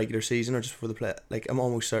during the regular season or just before the play. Like, I'm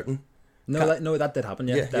almost certain. No, that did happen.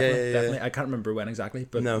 Yeah, definitely. I can't remember when exactly,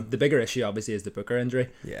 but the bigger issue obviously is the Booker injury.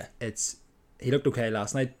 Yeah, he looked okay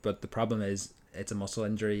last night, but the problem is it's a muscle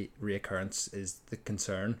injury. Reoccurrence is the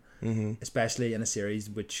concern, especially in a series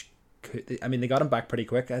which they got him back pretty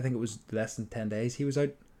quick. I think it was less than 10 days he was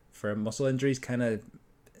out for muscle injuries. Kind of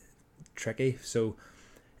tricky. So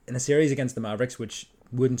in a series against the Mavericks, which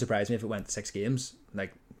wouldn't surprise me if it went to 6 games,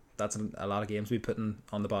 like that's a lot of games to be putting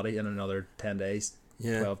on the body in another 10 days,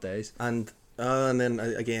 12 days. And then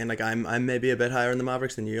again, like I'm maybe a bit higher in the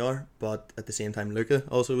Mavericks than you are, but at the same time Luka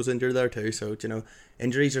also was injured there too. So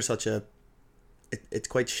injuries are such a it's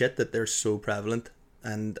quite shit that they're so prevalent,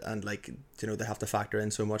 and like they have to factor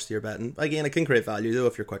in so much to your betting. Again, it can create value though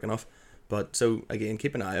if you're quick enough. But so again,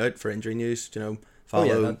 keep an eye out for injury news.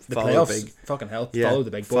 Follow the playoffs fucking help. Yeah, follow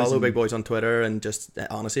the big boys. Follow big boys on Twitter, and just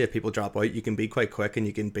honestly, if people drop out, you can be quite quick and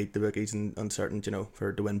you can beat the bookies on certain,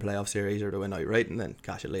 for to win playoff series or to win outright and then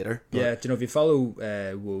cash it later. But, yeah, if you follow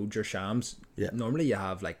Woj or Shams, normally you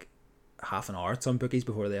have like half an hour at some bookies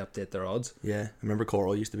before they update their odds. Yeah, I remember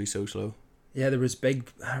Coral used to be so slow. Yeah, there was big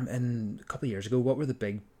in a couple of years ago. What were the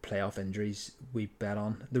big playoff injuries we bet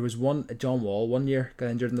on? There was one, John Wall, one year got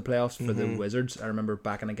injured in the playoffs for the Wizards. I remember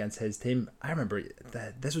backing against his team. I remember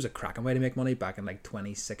that this was a cracking way to make money back in like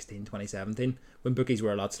 2016, 2017, when bookies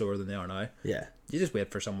were a lot slower than they are now. Yeah, you just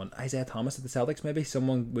wait for someone, Isaiah Thomas at the Celtics, maybe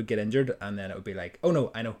someone would get injured, and then it would be like, oh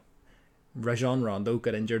no, I know, Rajon Rondo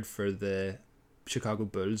got injured for the Chicago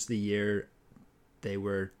Bulls the year they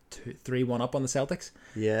were 3-1 up on the Celtics.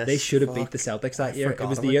 Yes, they should have beat the Celtics that year. It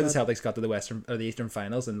was the year the Celtics got to the Eastern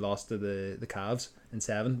Finals and lost to the Cavs in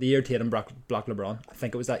 7. The year Tatum blocked LeBron. I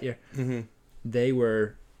think it was that year. They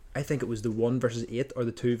were, I think it was the 1 versus 8 or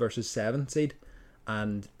the 2 versus 7 seed,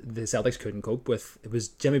 and the Celtics couldn't cope with. It was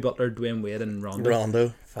Jimmy Butler, Dwayne Wade, and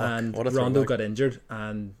Rondo. And Rondo got injured,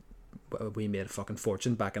 and we made a fucking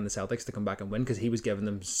fortune back in the Celtics to come back and win because he was giving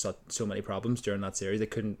them so many problems during that series. They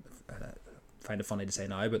couldn't. Find it funny to say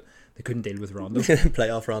now, but they couldn't deal with Rondo.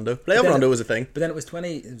 Playoff Rondo was a thing. But then it was the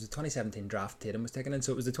 2017 draft Tatum was taken in,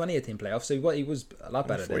 so it was the 2018 playoffs. So he was a lot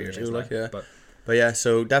better 4 years ago, yeah. But yeah,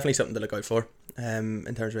 so definitely something to look out for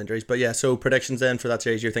in terms of injuries. But yeah, so predictions then for that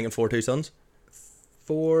series, you're thinking 4-2 Suns?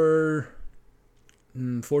 4-2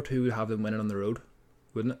 would have them winning on the road,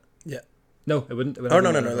 wouldn't it? Yeah. No, it wouldn't. No,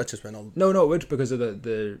 let's just win all. No, it would, because of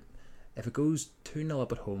the if it goes 2-0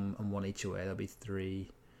 up at home and 1 each away, that'll be 3-1.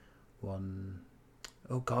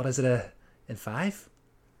 Oh God, is it in 5?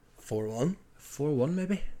 4-1. 4-1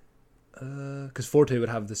 maybe. Because 4-2 would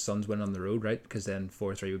have the Suns win on the road, right? Because then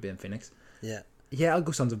 4-3 would be in Phoenix. Yeah. Yeah, I'll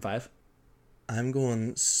go Suns in 5. I'm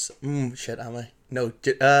going. Shit, am I? No.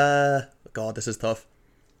 God, this is tough.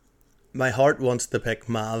 My heart wants to pick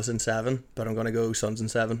Mavs in 7, but I'm going to go Suns in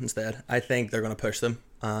 7 instead. I think they're going to push them,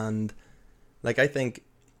 and I think.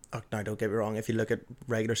 Oh, now, don't get me wrong. If you look at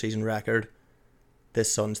regular season record,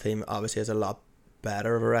 this Suns team obviously has a lot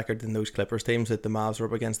better of a record than those Clippers teams that the Mavs were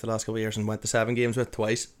up against the last couple of years and went to 7 games with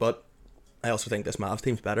twice. But I also think this Mavs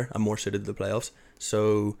team's better and more suited to the playoffs.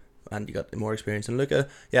 So, and you got more experience than Luka.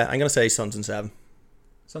 Yeah, I'm going to say Suns in 7.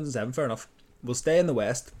 Suns in 7, fair enough. We'll stay in the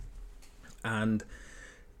West, and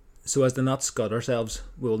so as to not scud ourselves,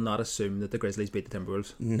 we'll not assume that the Grizzlies beat the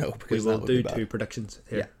Timberwolves. No, because we will do 2 predictions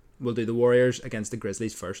here. Yeah. We'll do the Warriors against the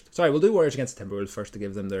Grizzlies first. Sorry, we'll do Warriors against the Timberwolves first to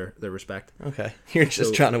give them their respect. Okay, you're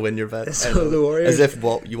just trying to win your bet. So the Warriors, as if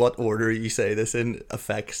what order you say this in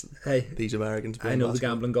affects these Americans. I know basketball. The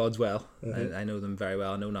gambling gods well. I know them very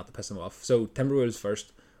well. I know not to piss them off. So Timberwolves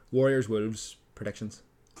first. Warriors Wolves predictions.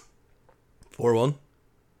 4-1. Do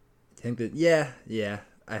you think that? Yeah.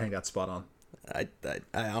 I think that's spot on. I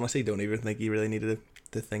honestly don't even think you really needed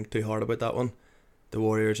to think too hard about that one. The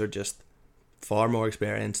Warriors are just far more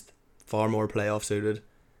experienced. far more playoff suited.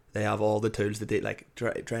 They have all the tools that they like.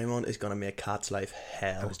 Draymond is gonna make Cat's life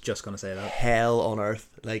hell. I was just gonna say that. Hell on earth.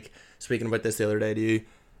 Like, speaking about this the other day to you,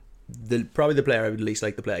 probably the player I would least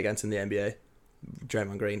like to play against in the NBA,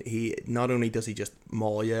 Draymond Green. He not only does he just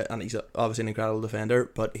maul you, and he's obviously an incredible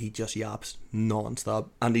defender, but he just yaps non-stop,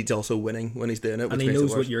 and he's also winning when he's doing it. And he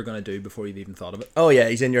knows what you're gonna do before you've even thought of it. Oh yeah,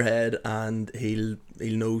 he's in your head, and he'll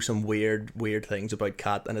know some weird things about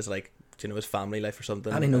Cat, and it's like, you know, his family life or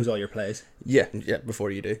something. And he knows all your plays. Yeah,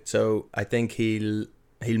 before you do. So I think he'll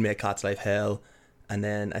make Cat's life hell, and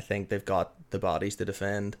then I think they've got the bodies to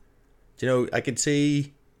defend. Do you know, I could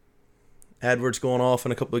see Edwards going off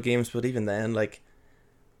in a couple of games, but even then, like,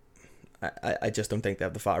 I just don't think they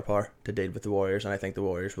have the firepower to deal with the Warriors, and I think the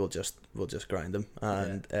Warriors will just grind them.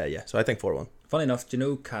 And so I think 4-1. Funny enough, do you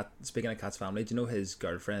know Cat? Speaking of Cat's family, do you know his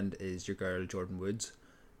girlfriend is your girl Jordan Woods?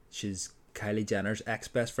 She's Kylie Jenner's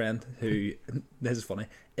ex-best friend, who, this is funny,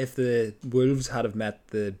 if the Wolves had have met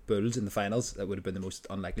the Bulls in the finals, that would have been the most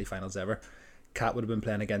unlikely finals ever. Kat would have been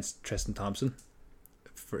playing against Tristan Thompson,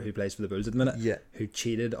 who plays for the Bulls at the minute, who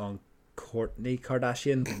cheated on Kourtney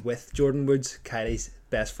Kardashian with Jordan Woods, Kylie's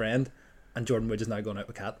best friend, and Jordan Woods is now going out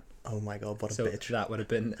with Kat. Oh my god, what a bitch. That would have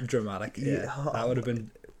been dramatic. That would have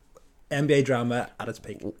been NBA drama at its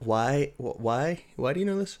peak. Why do you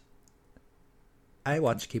know this? I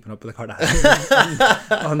watch Keeping Up with the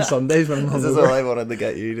Kardashians on Sundays when I'm hungover. This is all I wanted to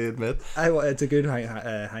get you to admit. It's a good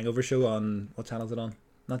hangover show on, what channel is it on?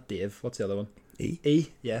 Not Dave, what's the other one? E?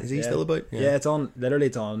 Yeah. Is he still about? Yeah, it's on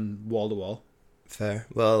wall to wall. Fair.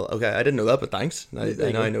 Well, okay, I didn't know that, but thanks. I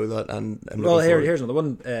know that. And here's another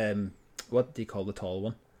one. What do you call the tall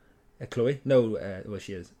one? Chloe? No, well,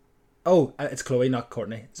 she is. Oh, it's Chloe, not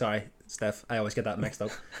Courtney. Sorry, Steph. I always get that mixed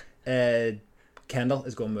up. Kendall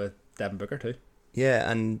is going with Devin Booker too.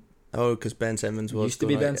 Yeah, and because Ben Simmons used to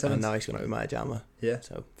be Ben Simmons, and now he's going out with Maya Jama. Yeah,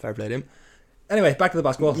 so fair play to him. Anyway, back to the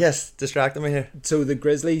basketball. Yes, distracting me here. So the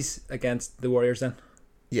Grizzlies against the Warriors then.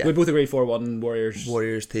 Yeah, we both agree 4-1 Warriors.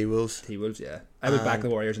 Warriors T-Wolves. Yeah, I would back the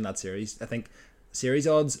Warriors in that series. I think series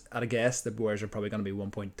odds at a guess the Warriors are probably going to be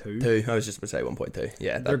 1.2. I was just about to say 1.2.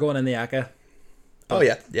 Yeah, they're going in the ACA. Oh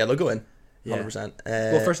yeah, they'll go in. 100%.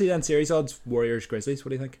 Well, firstly then series odds Warriors Grizzlies. What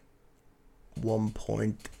do you think?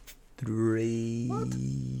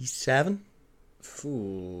 1.37.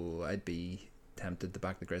 Ooh, I'd be tempted to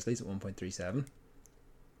back the Grizzlies at 1.37.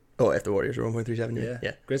 Oh, if the Warriors are 1.37,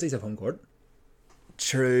 yeah. Grizzlies have home court.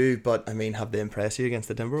 True, but I mean, have they impressed you against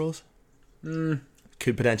the Timberwolves?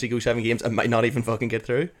 Could potentially go 7 games and might not even fucking get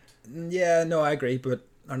through. Yeah, no, I agree,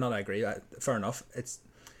 I agree. Fair enough. It's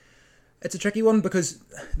a tricky one because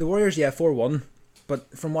the Warriors, 4-1.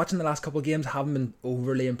 But from watching the last couple of games, haven't been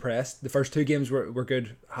overly impressed. The first 2 games were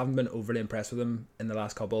good. Haven't been overly impressed with them in the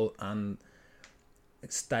last couple. And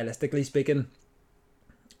stylistically speaking,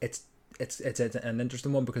 it's an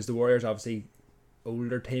interesting one because the Warriors obviously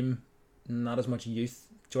older team, not as much youth.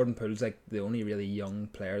 Jordan Poole's like the only really young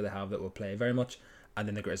player they have that will play very much. And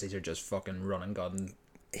then the Grizzlies are just fucking running gun.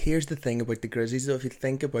 Here's the thing about the Grizzlies though. If you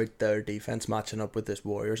think about their defense matching up with this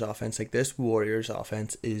Warriors offense, like this Warriors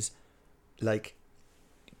offense is like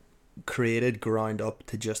created ground up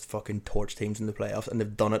to just fucking torch teams in the playoffs, and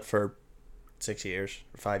they've done it for 6 years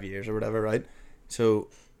or 5 years or whatever, right? So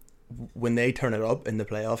when they turn it up in the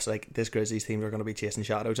playoffs, like this Grizzlies team are going to be chasing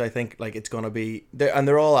shadows. I think like it's going to be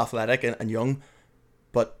they're all athletic and young,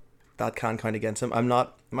 but that can count against them. I'm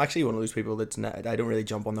actually one of those people that's not, I don't really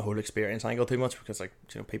jump on the whole experience angle too much because like,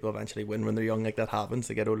 you know, people eventually win when they're young, like that happens,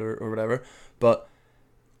 they get older or whatever, but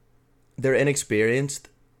they're inexperienced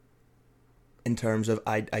in terms of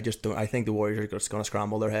I think the Warriors are just going to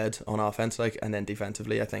scramble their heads on offense, like, and then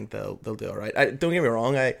defensively I think they'll do all right. Don't get me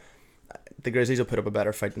wrong, the Grizzlies will put up a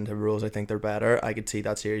better fight than the Timberwolves. I think they're better. I could see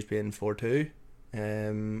that series being 4-2.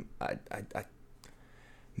 I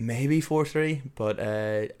maybe 4-3, but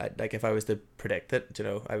like if I was to predict it, you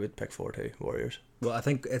know, I would pick 4-2 Warriors. Well, I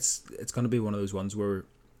think it's going to be one of those ones where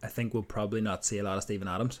I think we'll probably not see a lot of Steven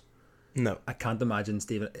Adams. No, I can't imagine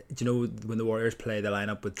Steven. Do you know when the Warriors play the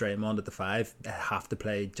lineup with Draymond at the 5, they have to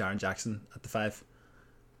play Jaren Jackson at the 5,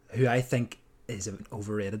 who I think is an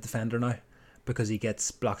overrated defender now because he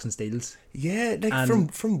gets blocks and steals. Yeah, like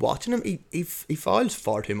and from watching him, he fouls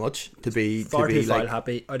far too much to be foul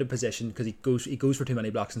happy, out of position because he goes for too many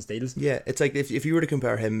blocks and steals. Yeah, it's like if you were to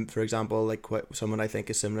compare him, for example, like someone I think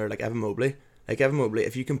is similar, like Evan Mobley. Like Evan Mobley,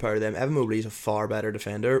 if you compare them, Evan Mobley is a far better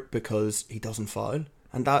defender because he doesn't foul.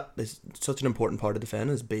 And that is such an important part of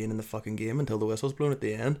defending, is being in the fucking game until the whistle's blown at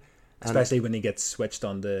the end. Especially when he gets switched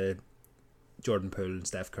on the Jordan Poole and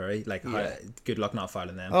Steph Curry. Like, good luck not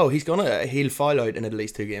fouling them. Oh, he'll foul out in at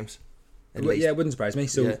least 2 games. It wouldn't surprise me.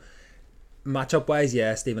 So, matchup wise,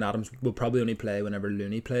 yeah, Stephen Adams will probably only play whenever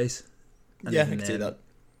Looney plays. And yeah, I can see that.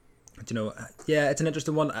 You know, yeah, it's an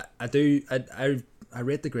interesting one. I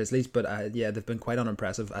rate the Grizzlies, but yeah, they've been quite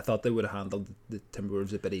unimpressive. I thought they would have handled the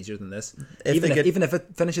Timberwolves a bit easier than this. Even if it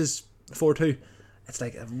finishes 4-2, it's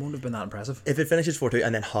like it won't have been that impressive. If it finishes 4-2,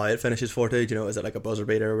 and then how it finishes 4-2, you know, is it like a buzzer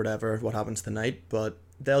beater or whatever? What happens tonight? But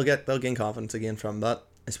they'll gain confidence again from that,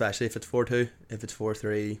 especially if it's 4-2. If it's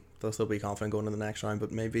 4-3, they'll still be confident going to the next round.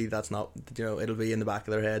 But maybe that's not. You know, it'll be in the back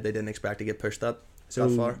of their head. They didn't expect to get pushed that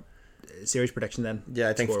far. Series prediction then? Yeah,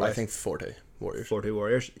 I think 4-2 Warriors. 4-2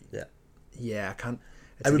 Warriors. Yeah. Yeah, I can't.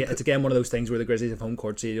 It's again one of those things where the Grizzlies have home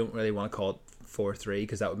court, so you don't really want to call it 4-3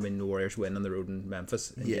 because that would mean the Warriors win on the road in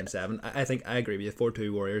Memphis in Game 7. I think I agree with you.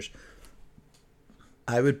 4-2 Warriors.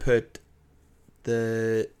 I would put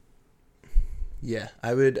the. Yeah,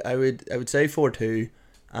 I would say 4-2,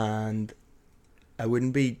 and I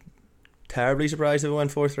wouldn't be terribly surprised if it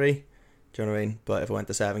went 4-3. Do you know what I mean? But if it went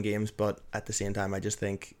to 7 games, but at the same time, I just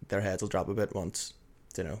think their heads will drop a bit once,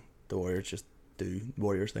 you know, the Warriors just do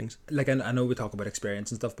Warriors things. Like, I know we talk about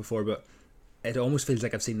experience and stuff before, but it almost feels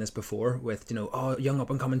like I've seen this before with, you know, young up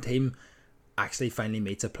and coming team actually finally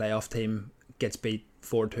meets a playoff team, gets beat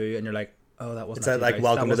 4-2, and you're like, oh, that wasn't. It's that like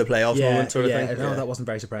welcome to the playoffs moment sort of thing. No, that wasn't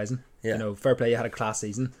very surprising. Yeah. You know, fair play, you had a class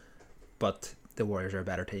season, but the Warriors are a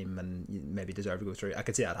better team and you maybe deserve to go through. I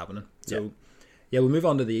could see that happening. So yeah, we'll move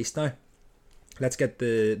on to the East now. Let's get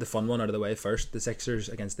the fun one out of the way first. The Sixers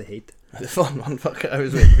against the Heat. The fun one. Fuck, I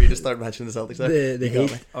was waiting for you to start mentioning the Celtics there.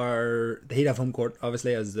 The Heat have home court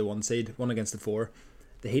obviously as the 1 seed, 1 against the 4.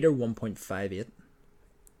 The Heat are 1.58.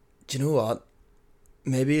 Do you know what?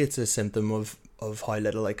 Maybe it's a symptom of how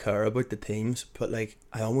little I care about the teams, but like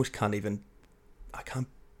I almost can't even. I can't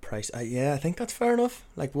price. I think that's fair enough.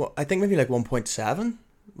 Like what? I think maybe like 1.7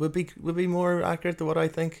 would be more accurate to what I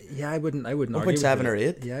think. Yeah, I wouldn't 1.7 or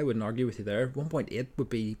 8. Yeah, I wouldn't argue with you there. 1.8 would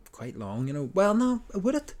be quite long, you know. Well, no,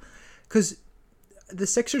 would it? Because the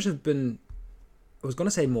Sixers have been, I was going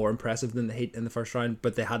to say more impressive than the Heat in the first round,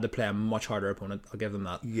 but they had to play a much harder opponent. I'll give them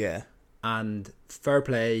that. Yeah. And fair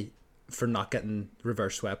play for not getting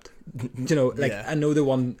reverse swept. You know, like I know they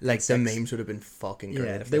won. Like the memes would have been fucking great.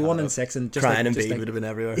 Yeah, if they won in 6 and just crying and Embiid would have been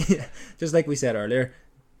everywhere. Yeah, just like we said earlier.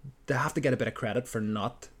 They have to get a bit of credit for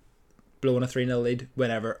not blowing a 3-0 lead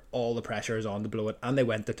whenever all the pressure is on to blow it, and they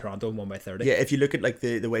went to Toronto and won by 30. Yeah, if you look at like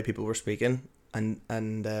the way people were speaking and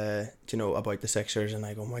you know, about the Sixers and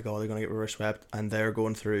like, oh my god, they're gonna get reverse swept, and they're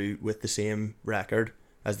going through with the same record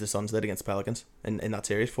as the Suns did against the Pelicans in that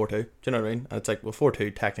series, 4-2. Do you know what I mean? And it's like, well,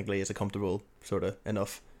 4-2 technically is a comfortable sort of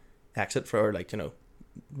enough exit for, like, you know,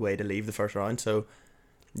 way to leave the first round. So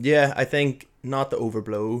yeah, I think not to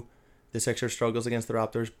overblow the Sixers' struggles against the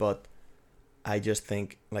Raptors, but I just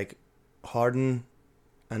think like Harden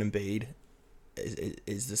and Embiid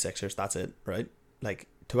is the Sixers. That's it, right? Like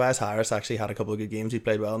Tobias Harris actually had a couple of good games. He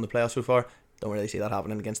played well in the playoffs so far. Don't really see that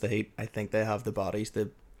happening against the Heat. I think they have the bodies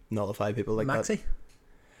to nullify people like that.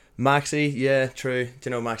 Maxey, yeah, true. Do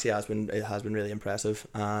you know, Maxey has been really impressive.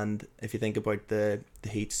 And if you think about the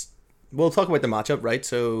Heat's, we'll talk about the matchup, right?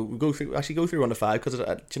 So we'll go through 1 to 5 because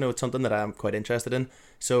you know, it's something that I'm quite interested in.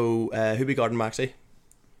 So who be guarding Maxey?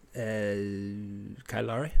 Kyle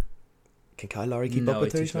Lowry. Can Kyle Lowry keep up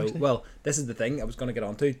with Maxey? Well, this is the thing I was going to get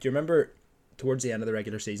onto. Do you remember towards the end of the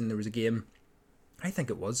regular season there was a game? I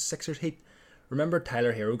think it was Sixers Heat. Remember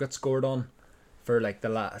Tyler Hero got scored on for like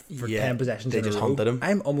 10 possessions. They just hunted him.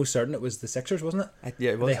 I'm almost certain it was the Sixers, wasn't it?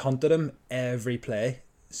 Yeah, it was. They hunted him every play.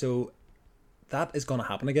 So that is going to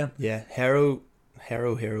happen again. Yeah, Hero,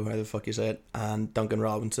 how the fuck you say it, and Duncan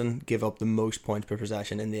Robinson give up the most points per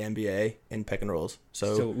possession in the NBA in pick and rolls.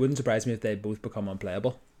 So it wouldn't surprise me if they both become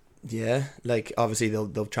unplayable. Yeah, like obviously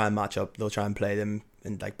they'll try and match up. They'll try and play them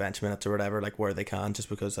in like bench minutes or whatever, like where they can, just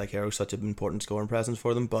because like Hero's such an important scoring presence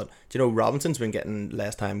for them. But do you know, Robinson's been getting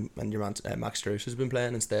less time, and your man Max Strus has been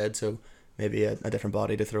playing instead. So maybe a different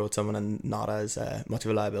body to throw at someone and not as much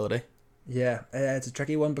of a liability. Yeah, it's a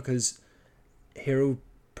tricky one because Hero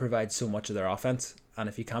provides so much of their offense, and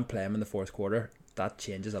if you can't play him in the fourth quarter, that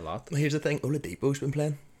changes a lot. Well, here's the thing: Oladipo's been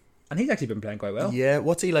playing, and he's actually been playing quite well. Yeah,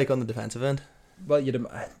 what's he like on the defensive end? Well, I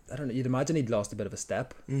don't know. You'd imagine he'd lost a bit of a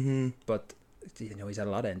step, but you know, he's had a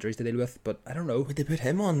lot of injuries to deal with. But I don't know. Would they put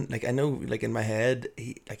him on? Like, I know, like in my head,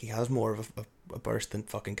 he has more of a burst than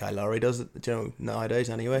fucking Kyle Lowry does. You know, nowadays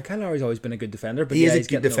anyway. Kyle Lowry's always been a good defender, but he's a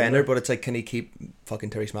good defender. Older. But it's like, can he keep fucking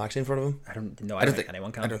Tyrese Maxey in front of him? I don't think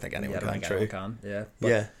anyone can. I don't think anyone can. Yeah.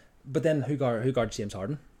 Yeah. But then who guards James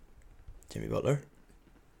Harden? Jimmy Butler,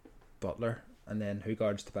 and then who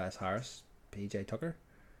guards Tobias Harris? PJ Tucker.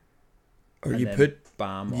 Or and you put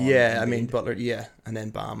Bam on Embiid. I mean Butler, and then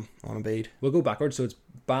Bam on Embiid. We'll go backwards, so it's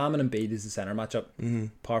Bam and Embiid is the centre matchup.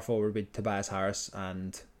 Power forward would be Tobias Harris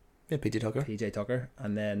and PJ Tucker,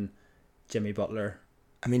 and then Jimmy Butler.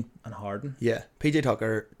 And Harden. Yeah, PJ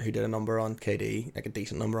Tucker, who did a number on KD, like a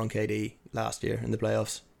decent number on KD last year in the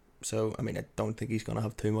playoffs. So I don't think he's gonna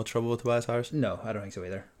have too much trouble with Tobias Harris. No, I don't think so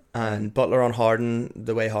either. And Butler on Harden,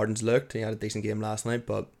 the way Harden's looked, he had a decent game last night,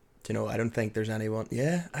 but I don't think there's anyone.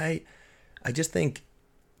 Yeah, I just think,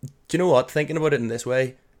 do you know what? Thinking about it in this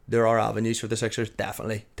way, there are avenues for the Sixers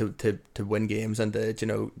definitely to win games, and there's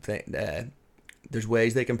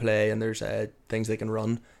ways they can play, and there's things they can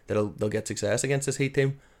run they'll get success against this Heat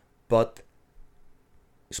team. But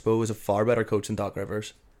Spo is a far better coach than Doc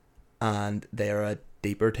Rivers, and they are a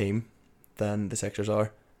deeper team than the Sixers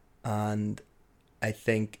are, and I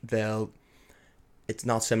think it's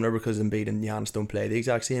not similar because Embiid and Giannis don't play the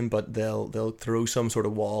exact same, but they'll throw some sort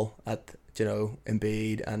of wall at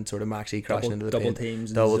Embiid and sort of Maxey crashing into the double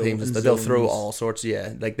paint. Double teams. They'll throw all sorts.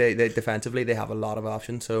 Yeah, like they defensively they have a lot of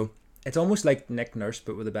options. So it's almost like Nick Nurse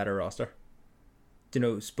but with a better roster.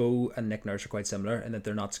 Spo and Nick Nurse are quite similar in that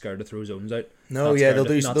they're not scared to throw zones out. No, yeah, they'll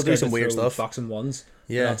do some weird stuff. Box and ones.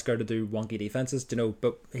 Yeah, they're not scared to do wonky defenses.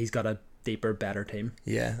 But he's got a deeper, better team.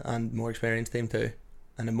 Yeah, and more experienced team too,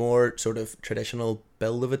 and a more sort of traditional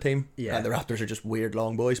build of a team. Yeah, the Raptors are just weird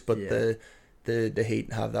long boys, but the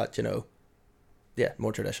Heat have that,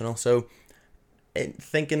 more traditional. So,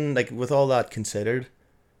 thinking like with all that considered,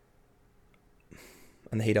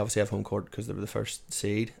 and the Heat obviously have home court because they were the first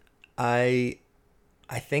seed. I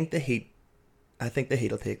think the Heat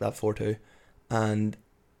will take that 4-2, and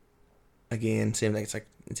again, same thing.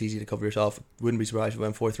 It's easy to cover yourself. Wouldn't be surprised if we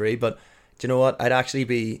went 4-3, but do you know what? I'd actually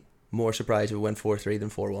be more surprised if we went 4-3 than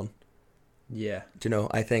 4-1. Yeah. Do you know?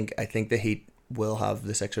 I think the Heat will have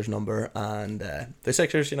the Sixers number, and the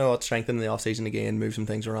Sixers, strengthen in the offseason again, move some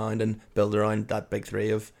things around, and build around that big three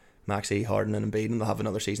of Maxey, Harden, and Embiid, and they'll have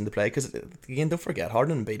another season to play. Because again, don't forget,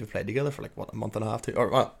 Harden and Embiid have played together for a month and a half, a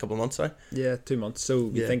couple of months. Sorry. Yeah, 2 months.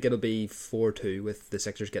 So you think it'll be 4-2 with the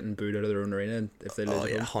Sixers getting booed out of their own arena if they lose? Oh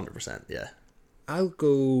yeah, 100%. Yeah. I'll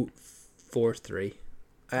go 4-3.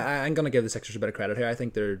 I'm gonna give the Sixers a bit of credit here. I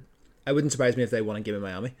think I wouldn't surprise me if they won a game in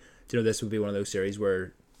Miami. This would be one of those series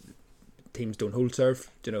where teams don't hold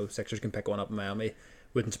serve. Sixers can pick one up in Miami.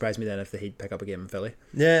 Wouldn't surprise me then if the Heat pick up a game in Philly.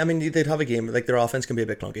 Yeah, they'd have a game. Like, their offense can be a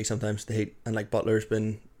bit clunky sometimes, the Heat, and Butler's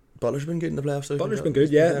been good in the playoffs. Butler's been good,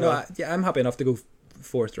 yeah. I'm happy enough to go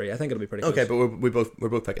 4-3. I think it'll be pretty close. Okay, but we're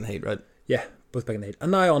both picking Heat, right? Yeah, both picking the Heat.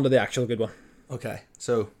 And now on to the actual good one. Okay,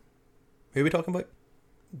 so who are we talking about?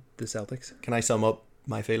 The Celtics. Can I sum up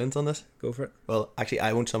my feelings on this? Go for it. Well, actually,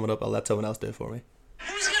 I won't sum it up. I'll let someone else do it for me.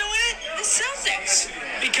 Who's going to win it? The Celtics.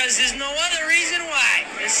 Because there's no other reason why.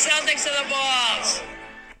 The Celtics are the balls.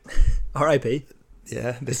 R.I.P.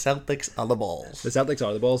 Yeah, the Celtics are the balls. The Celtics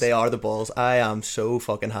are the balls. They are the balls. I am so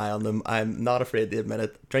fucking high on them. I'm not afraid to admit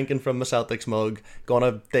it. Drinking from my Celtics mug,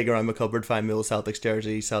 gonna dig around my cupboard, find me old Celtics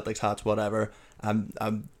jerseys, Celtics hats, whatever.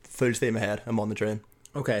 I'm full steam ahead. I'm on the train.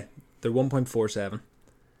 Okay, they're 1.47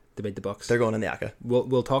 to beat the Bucks. They're going in the ACA.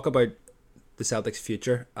 We'll talk about the Celtics'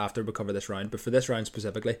 future after we cover this round, but for this round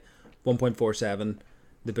specifically, 1.47.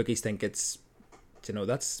 The bookies think it's,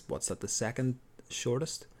 the second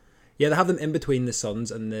shortest? Yeah, they have them in between the Suns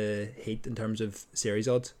and the Heat in terms of series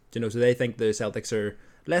odds. So they think the Celtics are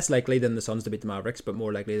less likely than the Suns to beat the Mavericks, but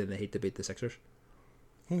more likely than the Heat to beat the Sixers.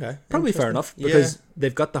 Okay. Probably fair enough, because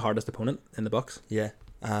they've got the hardest opponent in the Bucks. Yeah,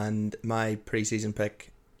 and my preseason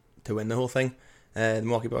pick to win the whole thing, the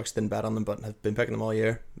Milwaukee Bucks, didn't bet on them, but have been picking them all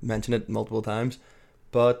year. Mentioned it multiple times.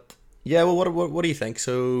 But yeah, well, what do you think?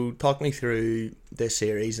 So talk me through this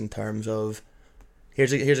series in terms of,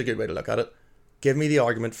 here's a good way to look at it. Give me the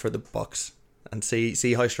argument for the Bucks and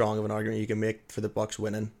see how strong of an argument you can make for the Bucks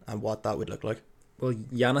winning and what that would look like. Well,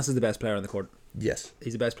 Giannis is the best player on the court. Yes.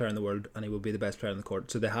 He's the best player in the world, and he will be the best player on the court.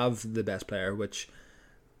 So they have the best player, which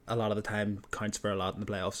a lot of the time counts for a lot in the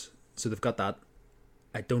playoffs. So they've got that.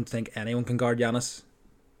 I don't think anyone can guard Giannis.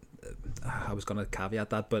 I was going to caveat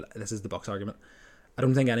that, but this is the Bucks argument. I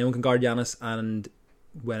don't think anyone can guard Giannis, and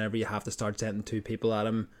whenever you have to start sending two people at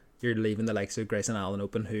him, you're leaving the likes of Grayson Allen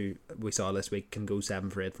open, who we saw this week can go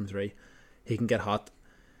 7 for 8 from 3. He can get hot.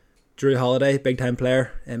 Drew Holiday, big time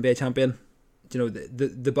player, NBA champion.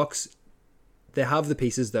 The Bucks, they have the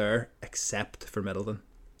pieces there, except for Middleton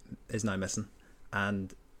is now missing,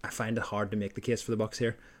 and I find it hard to make the case for the Bucks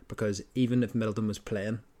here, because even if Middleton was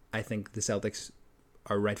playing, I think the Celtics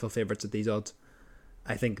are rightful favourites at these odds.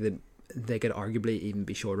 I think that they could arguably even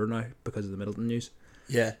be shorter now because of the Middleton news.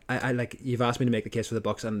 Yeah, I like, you've asked me to make the case for the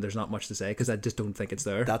Bucks, and there's not much to say because I just don't think it's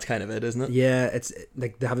there. That's kind of it, isn't it? Yeah, it's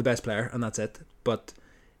like they have the best player, and that's it. But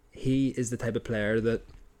he is the type of player that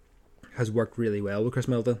has worked really well with Chris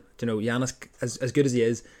Middleton. You know, Giannis, as good as he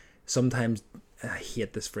is, sometimes, I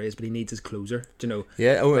hate this phrase, but he needs his closer. Do you know?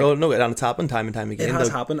 Yeah, no, and it's happened time and time again. It has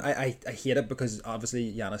happened. I hate it because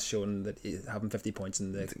obviously Giannis showing that he's having 50 points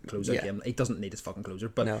in the closer game. He doesn't need his fucking closer,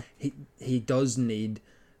 but he does need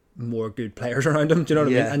more good players around him. Do you know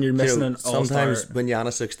what I mean? And you're missing an all-star. Sometimes when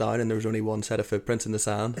Giannis looks down and there was only one set of footprints in the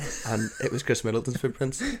sand, and it was Chris Middleton's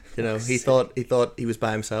footprints. You know, he thought he was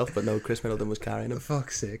by himself, but no, Chris Middleton was carrying him. For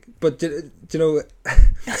fuck's sake! But do you know?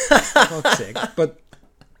 For fuck's sake!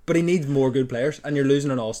 But he needs more good players, and you're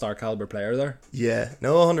losing an all-star caliber player there. Yeah,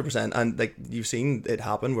 no, 100%. And like you've seen it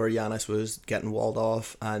happen where Giannis was getting walled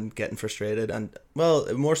off and getting frustrated, and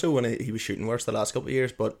well, more so when he was shooting worse the last couple of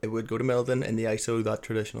years. But it would go to Middleton in the ISO, that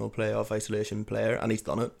traditional playoff isolation player, and he's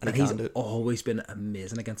done it. And he's always been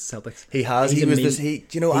amazing against the Celtics. He has.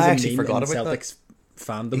 I actually forgot about Celtics that.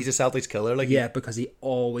 Fandom. He's a Celtics killer, like because he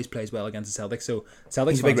always plays well against the Celtics. So Celtics.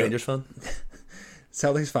 He's a big Rangers fan.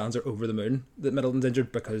 Celtics fans are over the moon that Middleton's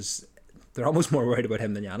injured because they're almost more worried about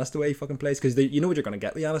him than Giannis the way he fucking plays, because you know what you're going to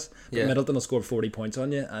get with Giannis. But Middleton will score 40 points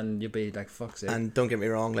on you and you'll be like, fuck's sake. And don't get me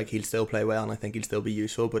wrong, like he'll still play well and I think he'll still be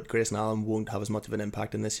useful, but Grayson Allen won't have as much of an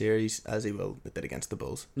impact in this series as he did against the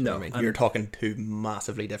Bulls. No, I mean, you're talking two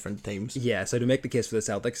massively different teams. Yeah, so to make the case for the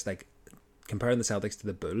Celtics, like comparing the Celtics to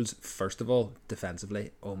the Bulls, first of all,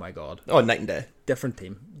 defensively, oh my god. Oh, night and day. Different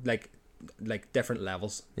team. Like different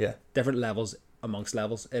levels. Yeah. Different levels amongst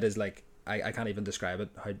levels. It is like I can't even describe it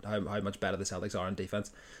how much better the Celtics are in defense.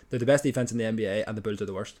 They're the best defense in the NBA, and the Bulls are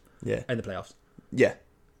the worst. Yeah. In the playoffs. Yeah.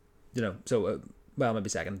 You know, so maybe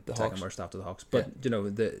second worst after the Hawks, but you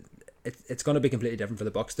know it's going to be completely different for the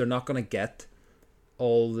Bucks. They're not going to get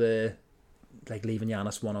all the leaving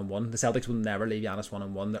Giannis one-on-one. The Celtics will never leave Giannis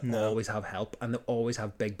one-on-one. They always have help, and they always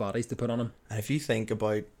have big bodies to put on him. And if you think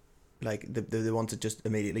about the ones that just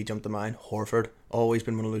immediately jump to mind, Horford, always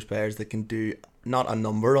been one of those players that can do not a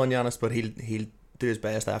number on Giannis, but he'll do his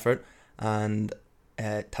best effort. And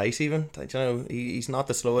Tice even, you know, he's not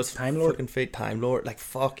the slowest. Time Lord, Time Lord, like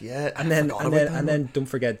fuck yeah. And then don't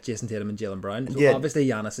forget Jason Tatum and Jaylen Brown. So obviously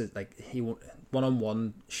Giannis is he won't.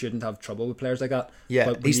 One-on-one shouldn't have trouble with players like that. Yeah,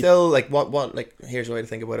 but he's still what here's the way to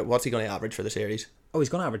think about it. What's he going to average for the series? Oh, he's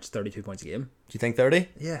going to average 32 points a game. Do you think 30?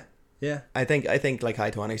 Yeah. I think like high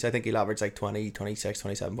 20s. I think he'll average 20, 26,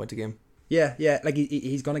 27 points a game. Yeah. Like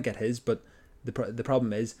he's going to get his, but the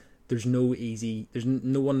problem is there's no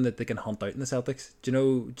one that they can hunt out in the Celtics. Do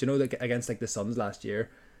you know that against the Suns last year,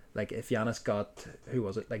 like if Giannis got, who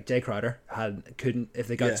was it? Like Jay Crowder if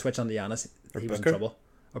they got switched on to Giannis, he was in trouble.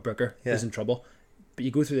 Or Booker is in trouble. But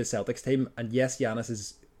you go through the Celtics team, and yes,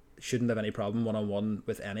 Giannis shouldn't have any problem one-on-one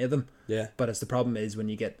with any of them. Yeah. But it's the problem is when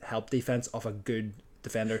you get help defense off a good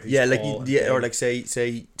defender who's or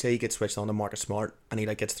say he gets switched on to Marcus Smart and he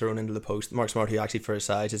gets thrown into the post. Marcus Smart, who actually for his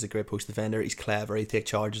size is a great post defender, he's clever, he takes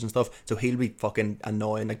charges and stuff, so he'll be fucking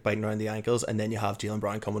annoying, biting around the ankles, and then you have Jaylen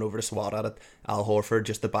Brown coming over to swat at it, Al Horford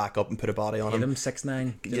just to back up and put a body on him. Tatum's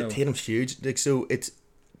 6'9". Tatum's huge, so it's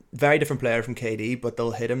very different player from KD, but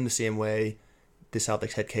they'll hit him the same way the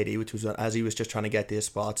Celtics hit KD, which was as he was just trying to get these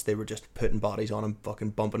spots, they were just putting bodies on him, fucking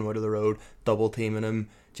bumping him out of the road, double teaming him,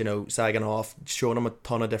 sagging off, showing him a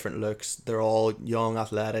ton of different looks. They're all young,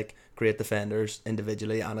 athletic, great defenders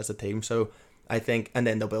individually and as a team. So I think, and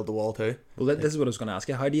then they'll build the wall too. Well, this is what I was going to ask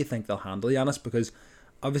you. How do you think they'll handle Giannis? Because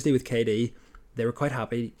obviously with KD, they were quite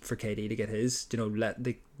happy for KD to get his.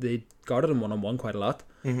 They guarded him one-on-one quite a lot.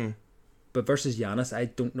 Mm-hmm. But versus Giannis, I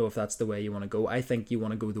don't know if that's the way you want to go. I think you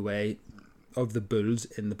want to go the way of the Bulls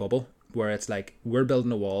in the bubble, where it's like, we're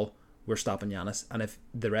building a wall, we're stopping Giannis, and if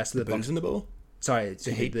the rest of the Bulls Bucks in the bubble,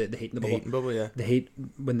 the Heat in the bubble, the Heat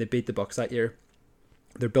when they beat the Bucks that year,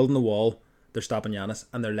 they're building a wall, they're stopping Giannis,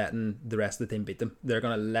 and they're letting the rest of the team beat them. They're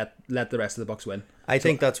gonna let the rest of the Bucks win. I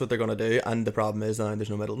think that's what they're gonna do, and the problem is now there's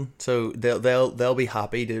no Middleton, so they'll be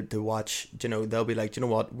happy to watch. They'll be like,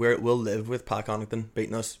 what, we'll live with Pat Connaughton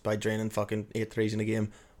beating us by draining fucking 8 threes in a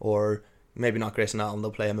game, or maybe not Grayson Allen. They'll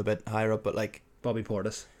play him a bit higher up, but Bobby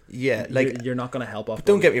Portis. Yeah, you're not going to help off. But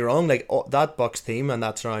don't get me wrong, that Bucks team and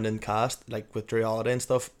that surrounding cast, with Drew Holiday and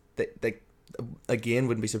stuff, they again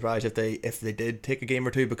wouldn't be surprised if they did take a game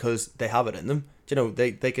or two, because they have it in them.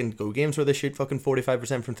 They can go games where they shoot fucking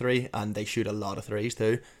 45% from three, and they shoot a lot of threes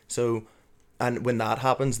too. So, and when that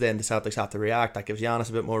happens, then the Celtics have to react. That gives Giannis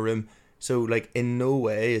a bit more room. So, in no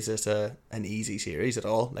way is this an easy series at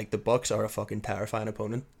all. The Bucks are a fucking terrifying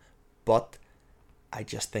opponent, but I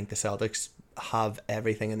just think the Celtics have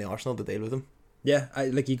everything in the arsenal to deal with them. Yeah,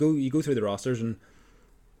 you go through the rosters, and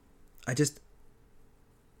I just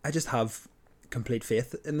have complete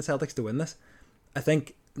faith in the Celtics to win this. I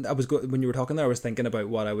think when you were talking there, I was thinking about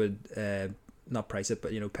what I would not price it,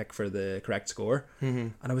 but pick for the correct score.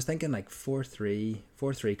 And I was thinking like 4-3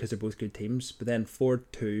 because they're both good teams, but then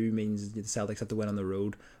 4-2 means the Celtics have to win on the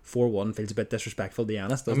road. 4-1 feels a bit disrespectful to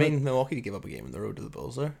Giannis, doesn't it? Milwaukee gave up a game on the road to the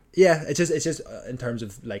Bulls there. Yeah, it's just in terms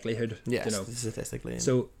of likelihood. Yeah, statistically.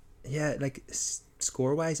 So yeah, like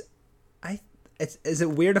score wise, is it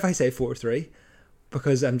weird if I say 4-3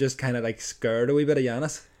 because I'm just kind of like scared a wee bit of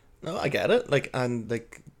Giannis? No, I get it. I don't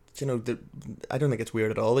think it's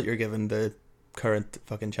weird at all that you're giving the current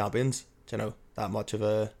fucking champions, that much of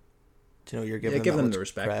a, you're giving them the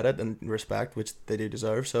respect, credit and respect, which they do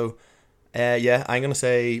deserve. So, I'm gonna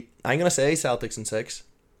say Celtics in 6.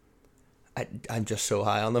 I'm just so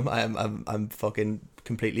high on them. I'm fucking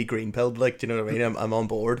completely green pilled. Like, do you know what I mean? I'm on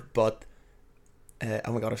board, but.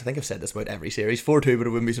 Oh my god, I think I've said this about every series. 4-2, but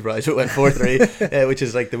I wouldn't be surprised if it went 4-3, which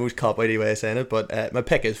is like the most cop-outy way of saying it. But my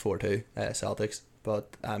pick is 4-2 Celtics.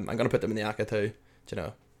 But I'm going to put them in the ACA too.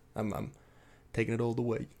 I'm taking it all the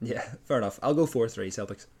way. Yeah, fair enough. I'll go 4-3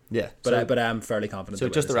 Celtics. Yeah. But I'm fairly confident. So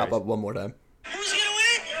just to wrap up one more time. Who's going to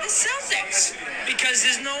win? The Celtics. Because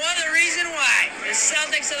there's no other reason why. The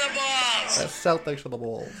Celtics are the balls. The Celtics are the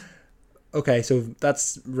balls. Okay, so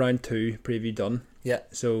that's round 2 preview done. Yeah.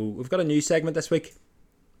 So we've got a new segment this week.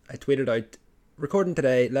 I tweeted out, recording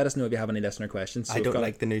today, let us know if you have any listener questions. So I don't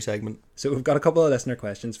like the new segment. So we've got a couple of listener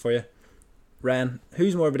questions for you. Ryan,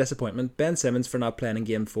 who's more of a disappointment? Ben Simmons for not playing in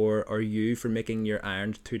Game 4 or you for making your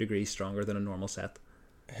irons 2 degrees stronger than a normal set?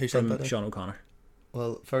 Who said that? From Sean O'Connor.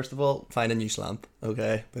 Well, first of all, find a new slant,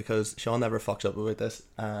 okay? Because Sean never fucks up about this,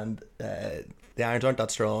 and the irons aren't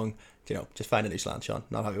that strong. Just find a new slant, Sean.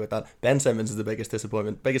 Not happy with that. Ben Simmons is the biggest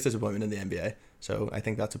disappointment in the NBA. So I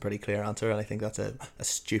think that's a pretty clear answer, and I think that's a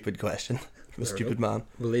stupid question from a stupid man.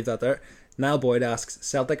 We'll leave that there. Niall Boyd asks,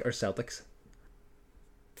 Celtic or Celtics?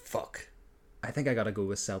 Fuck. I think I gotta go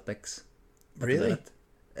with Celtics. Really?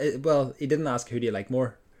 Well, he didn't ask who do you like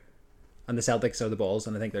more, and the Celtics are the balls,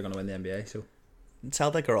 and I think they're gonna win the NBA. So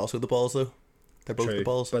Celtic are also the balls, though. They're both the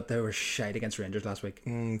balls, but they were shite against Rangers last week.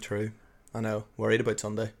 True. I know. Worried about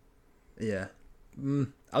Sunday. Yeah.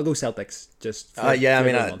 I'll go Celtics. Just I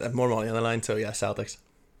have more money on the line, so yeah, Celtics.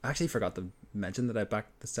 I actually forgot to mention that I've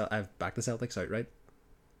backed the Celtics outright.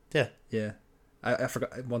 Yeah. I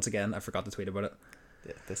forgot once again. I forgot to tweet about it.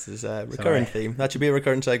 Yeah, this is a recurring theme. That should be a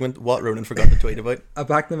recurring segment. What Ronan forgot to tweet about. I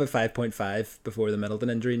backed them at 5.5 before the Middleton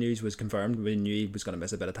injury news was confirmed. We knew he was going to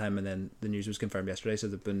miss a bit of time, and then the news was confirmed yesterday, so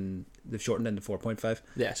they've shortened into 4.5.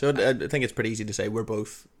 Yeah, so I think it's pretty easy to say we're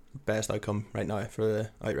both best outcome right now for the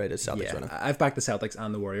outright is Celtics winning. I've backed the Celtics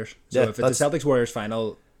and the Warriors. So if it's a Celtics-Warriors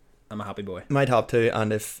final, I'm a happy boy. Might have to,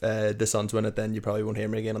 and if the Suns win it, then you probably won't hear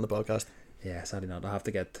me again on the podcast. Yeah, sadly not. I'll have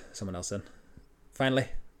to get someone else in. Finally,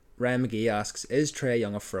 Ryan McGee asks, is Trae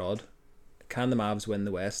Young a fraud? Can the Mavs win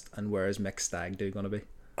the West? And where is Mick Stagdo going to be?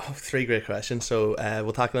 Oh, 3 great questions. So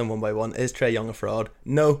we'll tackle them one by one. Is Trae Young a fraud?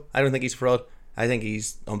 No, I don't think he's a fraud. I think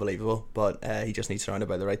he's unbelievable, but he just needs surrounded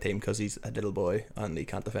by the right team because he's a little boy and he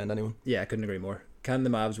can't defend anyone. Yeah, I couldn't agree more. Can the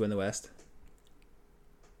Mavs win the West?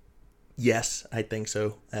 Yes, I think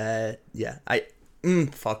so.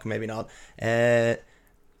 Fuck, maybe not. I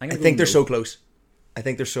think they're so close. I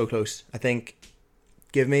think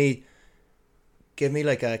give me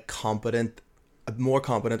like a more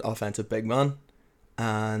competent offensive big man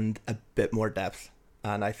and a bit more depth,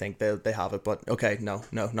 and I think they have it. But okay, no,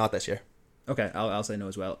 not this year. Okay, I'll say no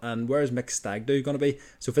as well. And where is Mick Stagdo going to be?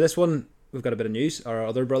 So for this one, we've got a bit of news. Our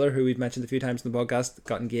other brother, who we've mentioned a few times in the podcast,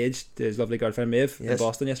 got engaged to his lovely girlfriend Maeve in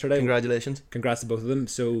Boston yesterday. Congratulations. Congrats to both of them.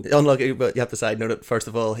 So unlucky, but you have to side note it. First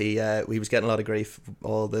of all, he was getting a lot of grief.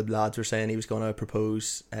 All the lads were saying he was going to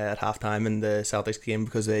propose at halftime in the Celtics game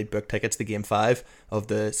because they booked tickets to Game 5 of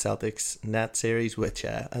the Celtics Net series, which,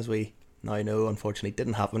 as we now know, unfortunately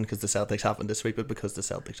didn't happen because the Celtics happened to sweep it because the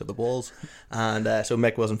Celtics are the balls, and so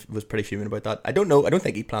Mick was pretty fuming about that. I don't know. I don't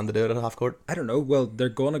think he planned to do it at half court. I don't know. Well, they're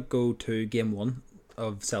going to go to Game 1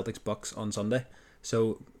 of Celtics Bucks on Sunday,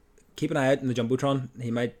 so keep an eye out in the Jumbotron.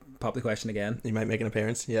 He might pop the question again. He might make an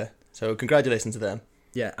appearance. Yeah. So congratulations to them.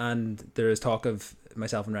 Yeah, and there is talk of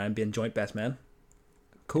myself and Ryan being joint best men,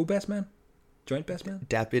 co-best men. Joint best man?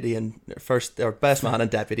 Deputy and first, or best man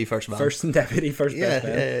and deputy first man. First and deputy first best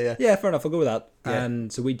man. Yeah. Yeah, fair enough, I'll go with that. Yeah.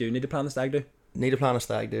 And so we do need to plan the stag do. Need to plan a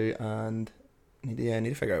stag do and need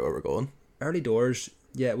to figure out where we're going. Early doors,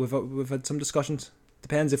 yeah, we've had some discussions.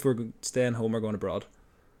 Depends if we're staying home or going abroad.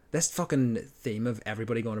 This fucking theme of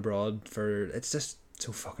everybody going abroad it's just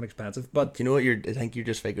so fucking expensive. But do you know what I think you're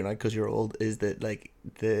just figuring out because you're old is that like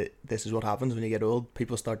this is what happens when you get old.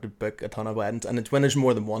 People start to book a ton of weddings, and it's when there's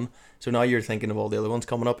more than one. So now you're thinking of all the other ones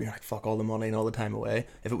coming up, and you're like, fuck all the money and all the time away.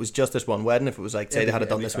 If it was just this one wedding, if it was like say they had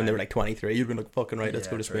done this when they were like 23, you'd be like, fucking right, let's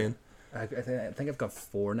go to Spain. I think I've got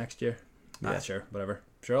 4 next year. Yeah. Sure, whatever.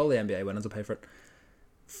 Sure, all the NBA winners will pay for it.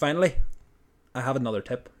 Finally, I have another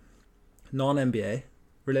tip. Non-NBA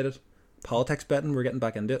related. Politics betting, we're getting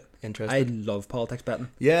back into it. Interesting. I love politics betting.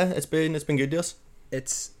 Yeah, it's been good to us.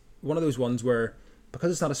 It's one of those ones where,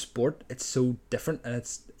 because it's not a sport, it's so different, and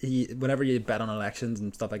whenever you bet on elections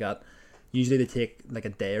and stuff like that, usually they take like a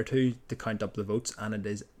day or two to count up the votes, and it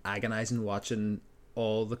is agonizing watching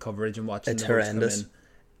all the coverage and watching it's the votes horrendous. come in.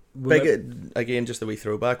 Big, again, just a wee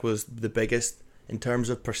throwback, was the biggest in terms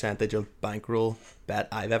of percentage of bankroll bet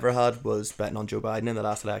I've ever had was betting on Joe Biden in the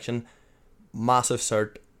last election. Massive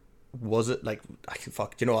cert. Was it like,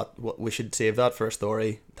 fuck, do you know what, we should save that for a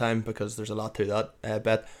story time, because there's a lot to that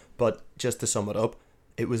bet. But just to sum it up,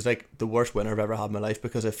 it was like the worst winter I've ever had in my life,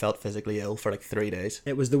 because I felt physically ill for like 3 days.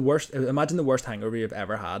 It was the worst. Imagine the worst hangover you've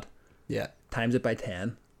ever had. Yeah. Times it by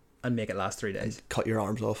 10 and make it last 3 days. Cut your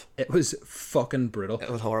arms off. It was fucking brutal. It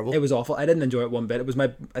was horrible. It was awful. I didn't enjoy it one bit. I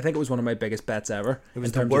think it was one of my biggest bets ever. It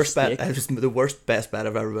was the worst bet. It was the worst best bet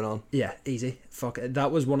I've ever been on. Yeah, easy. Fuck.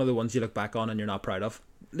 That was one of the ones you look back on and you're not proud of.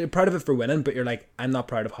 You're proud of it for winning, but you're like, I'm not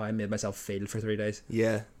proud of how I made myself feel for 3 days.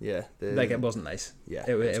 Yeah. Like, it wasn't nice. Yeah.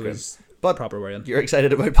 It was but proper worrying. You're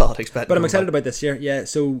excited about politics betting. But I'm excited about this year. Yeah,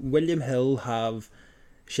 so William Hill have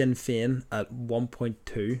Sinn Féin at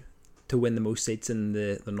 1.2 to win the most seats in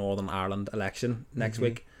the Northern Ireland election next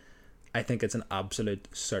week. I think it's an absolute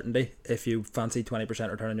certainty. If you fancy 20%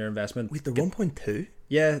 return on your investment. Wait, they're 1.2?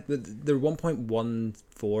 Yeah, they're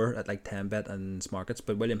 1.14 at like 10bet and Smarkets,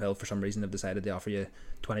 but William Hill for some reason have decided to offer you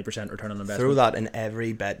 20% return on investment. Throw that in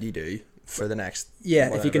every bet you do for the next. Yeah,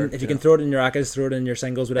 whatever, if you can throw it in your ACCAs, throw it in your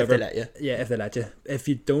singles, whatever. If they let you. Yeah, if they let you. If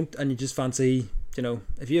you don't and you just fancy,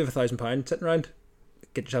 if you have £1,000 sitting around,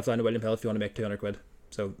 get yourself down to William Hill if you want to make 200 quid.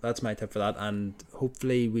 So that's my tip for that, and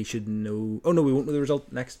hopefully we should know. Oh no, we won't know the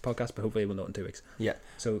result next podcast, but hopefully we'll know it in 2 weeks. Yeah.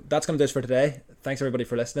 So that's going to do us for today. Thanks everybody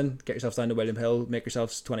for listening. Get yourselves down to William Hill, make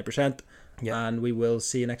yourselves 20%, and we will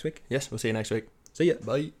see you next week. Yes, we'll see you next week. See ya.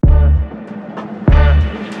 Bye.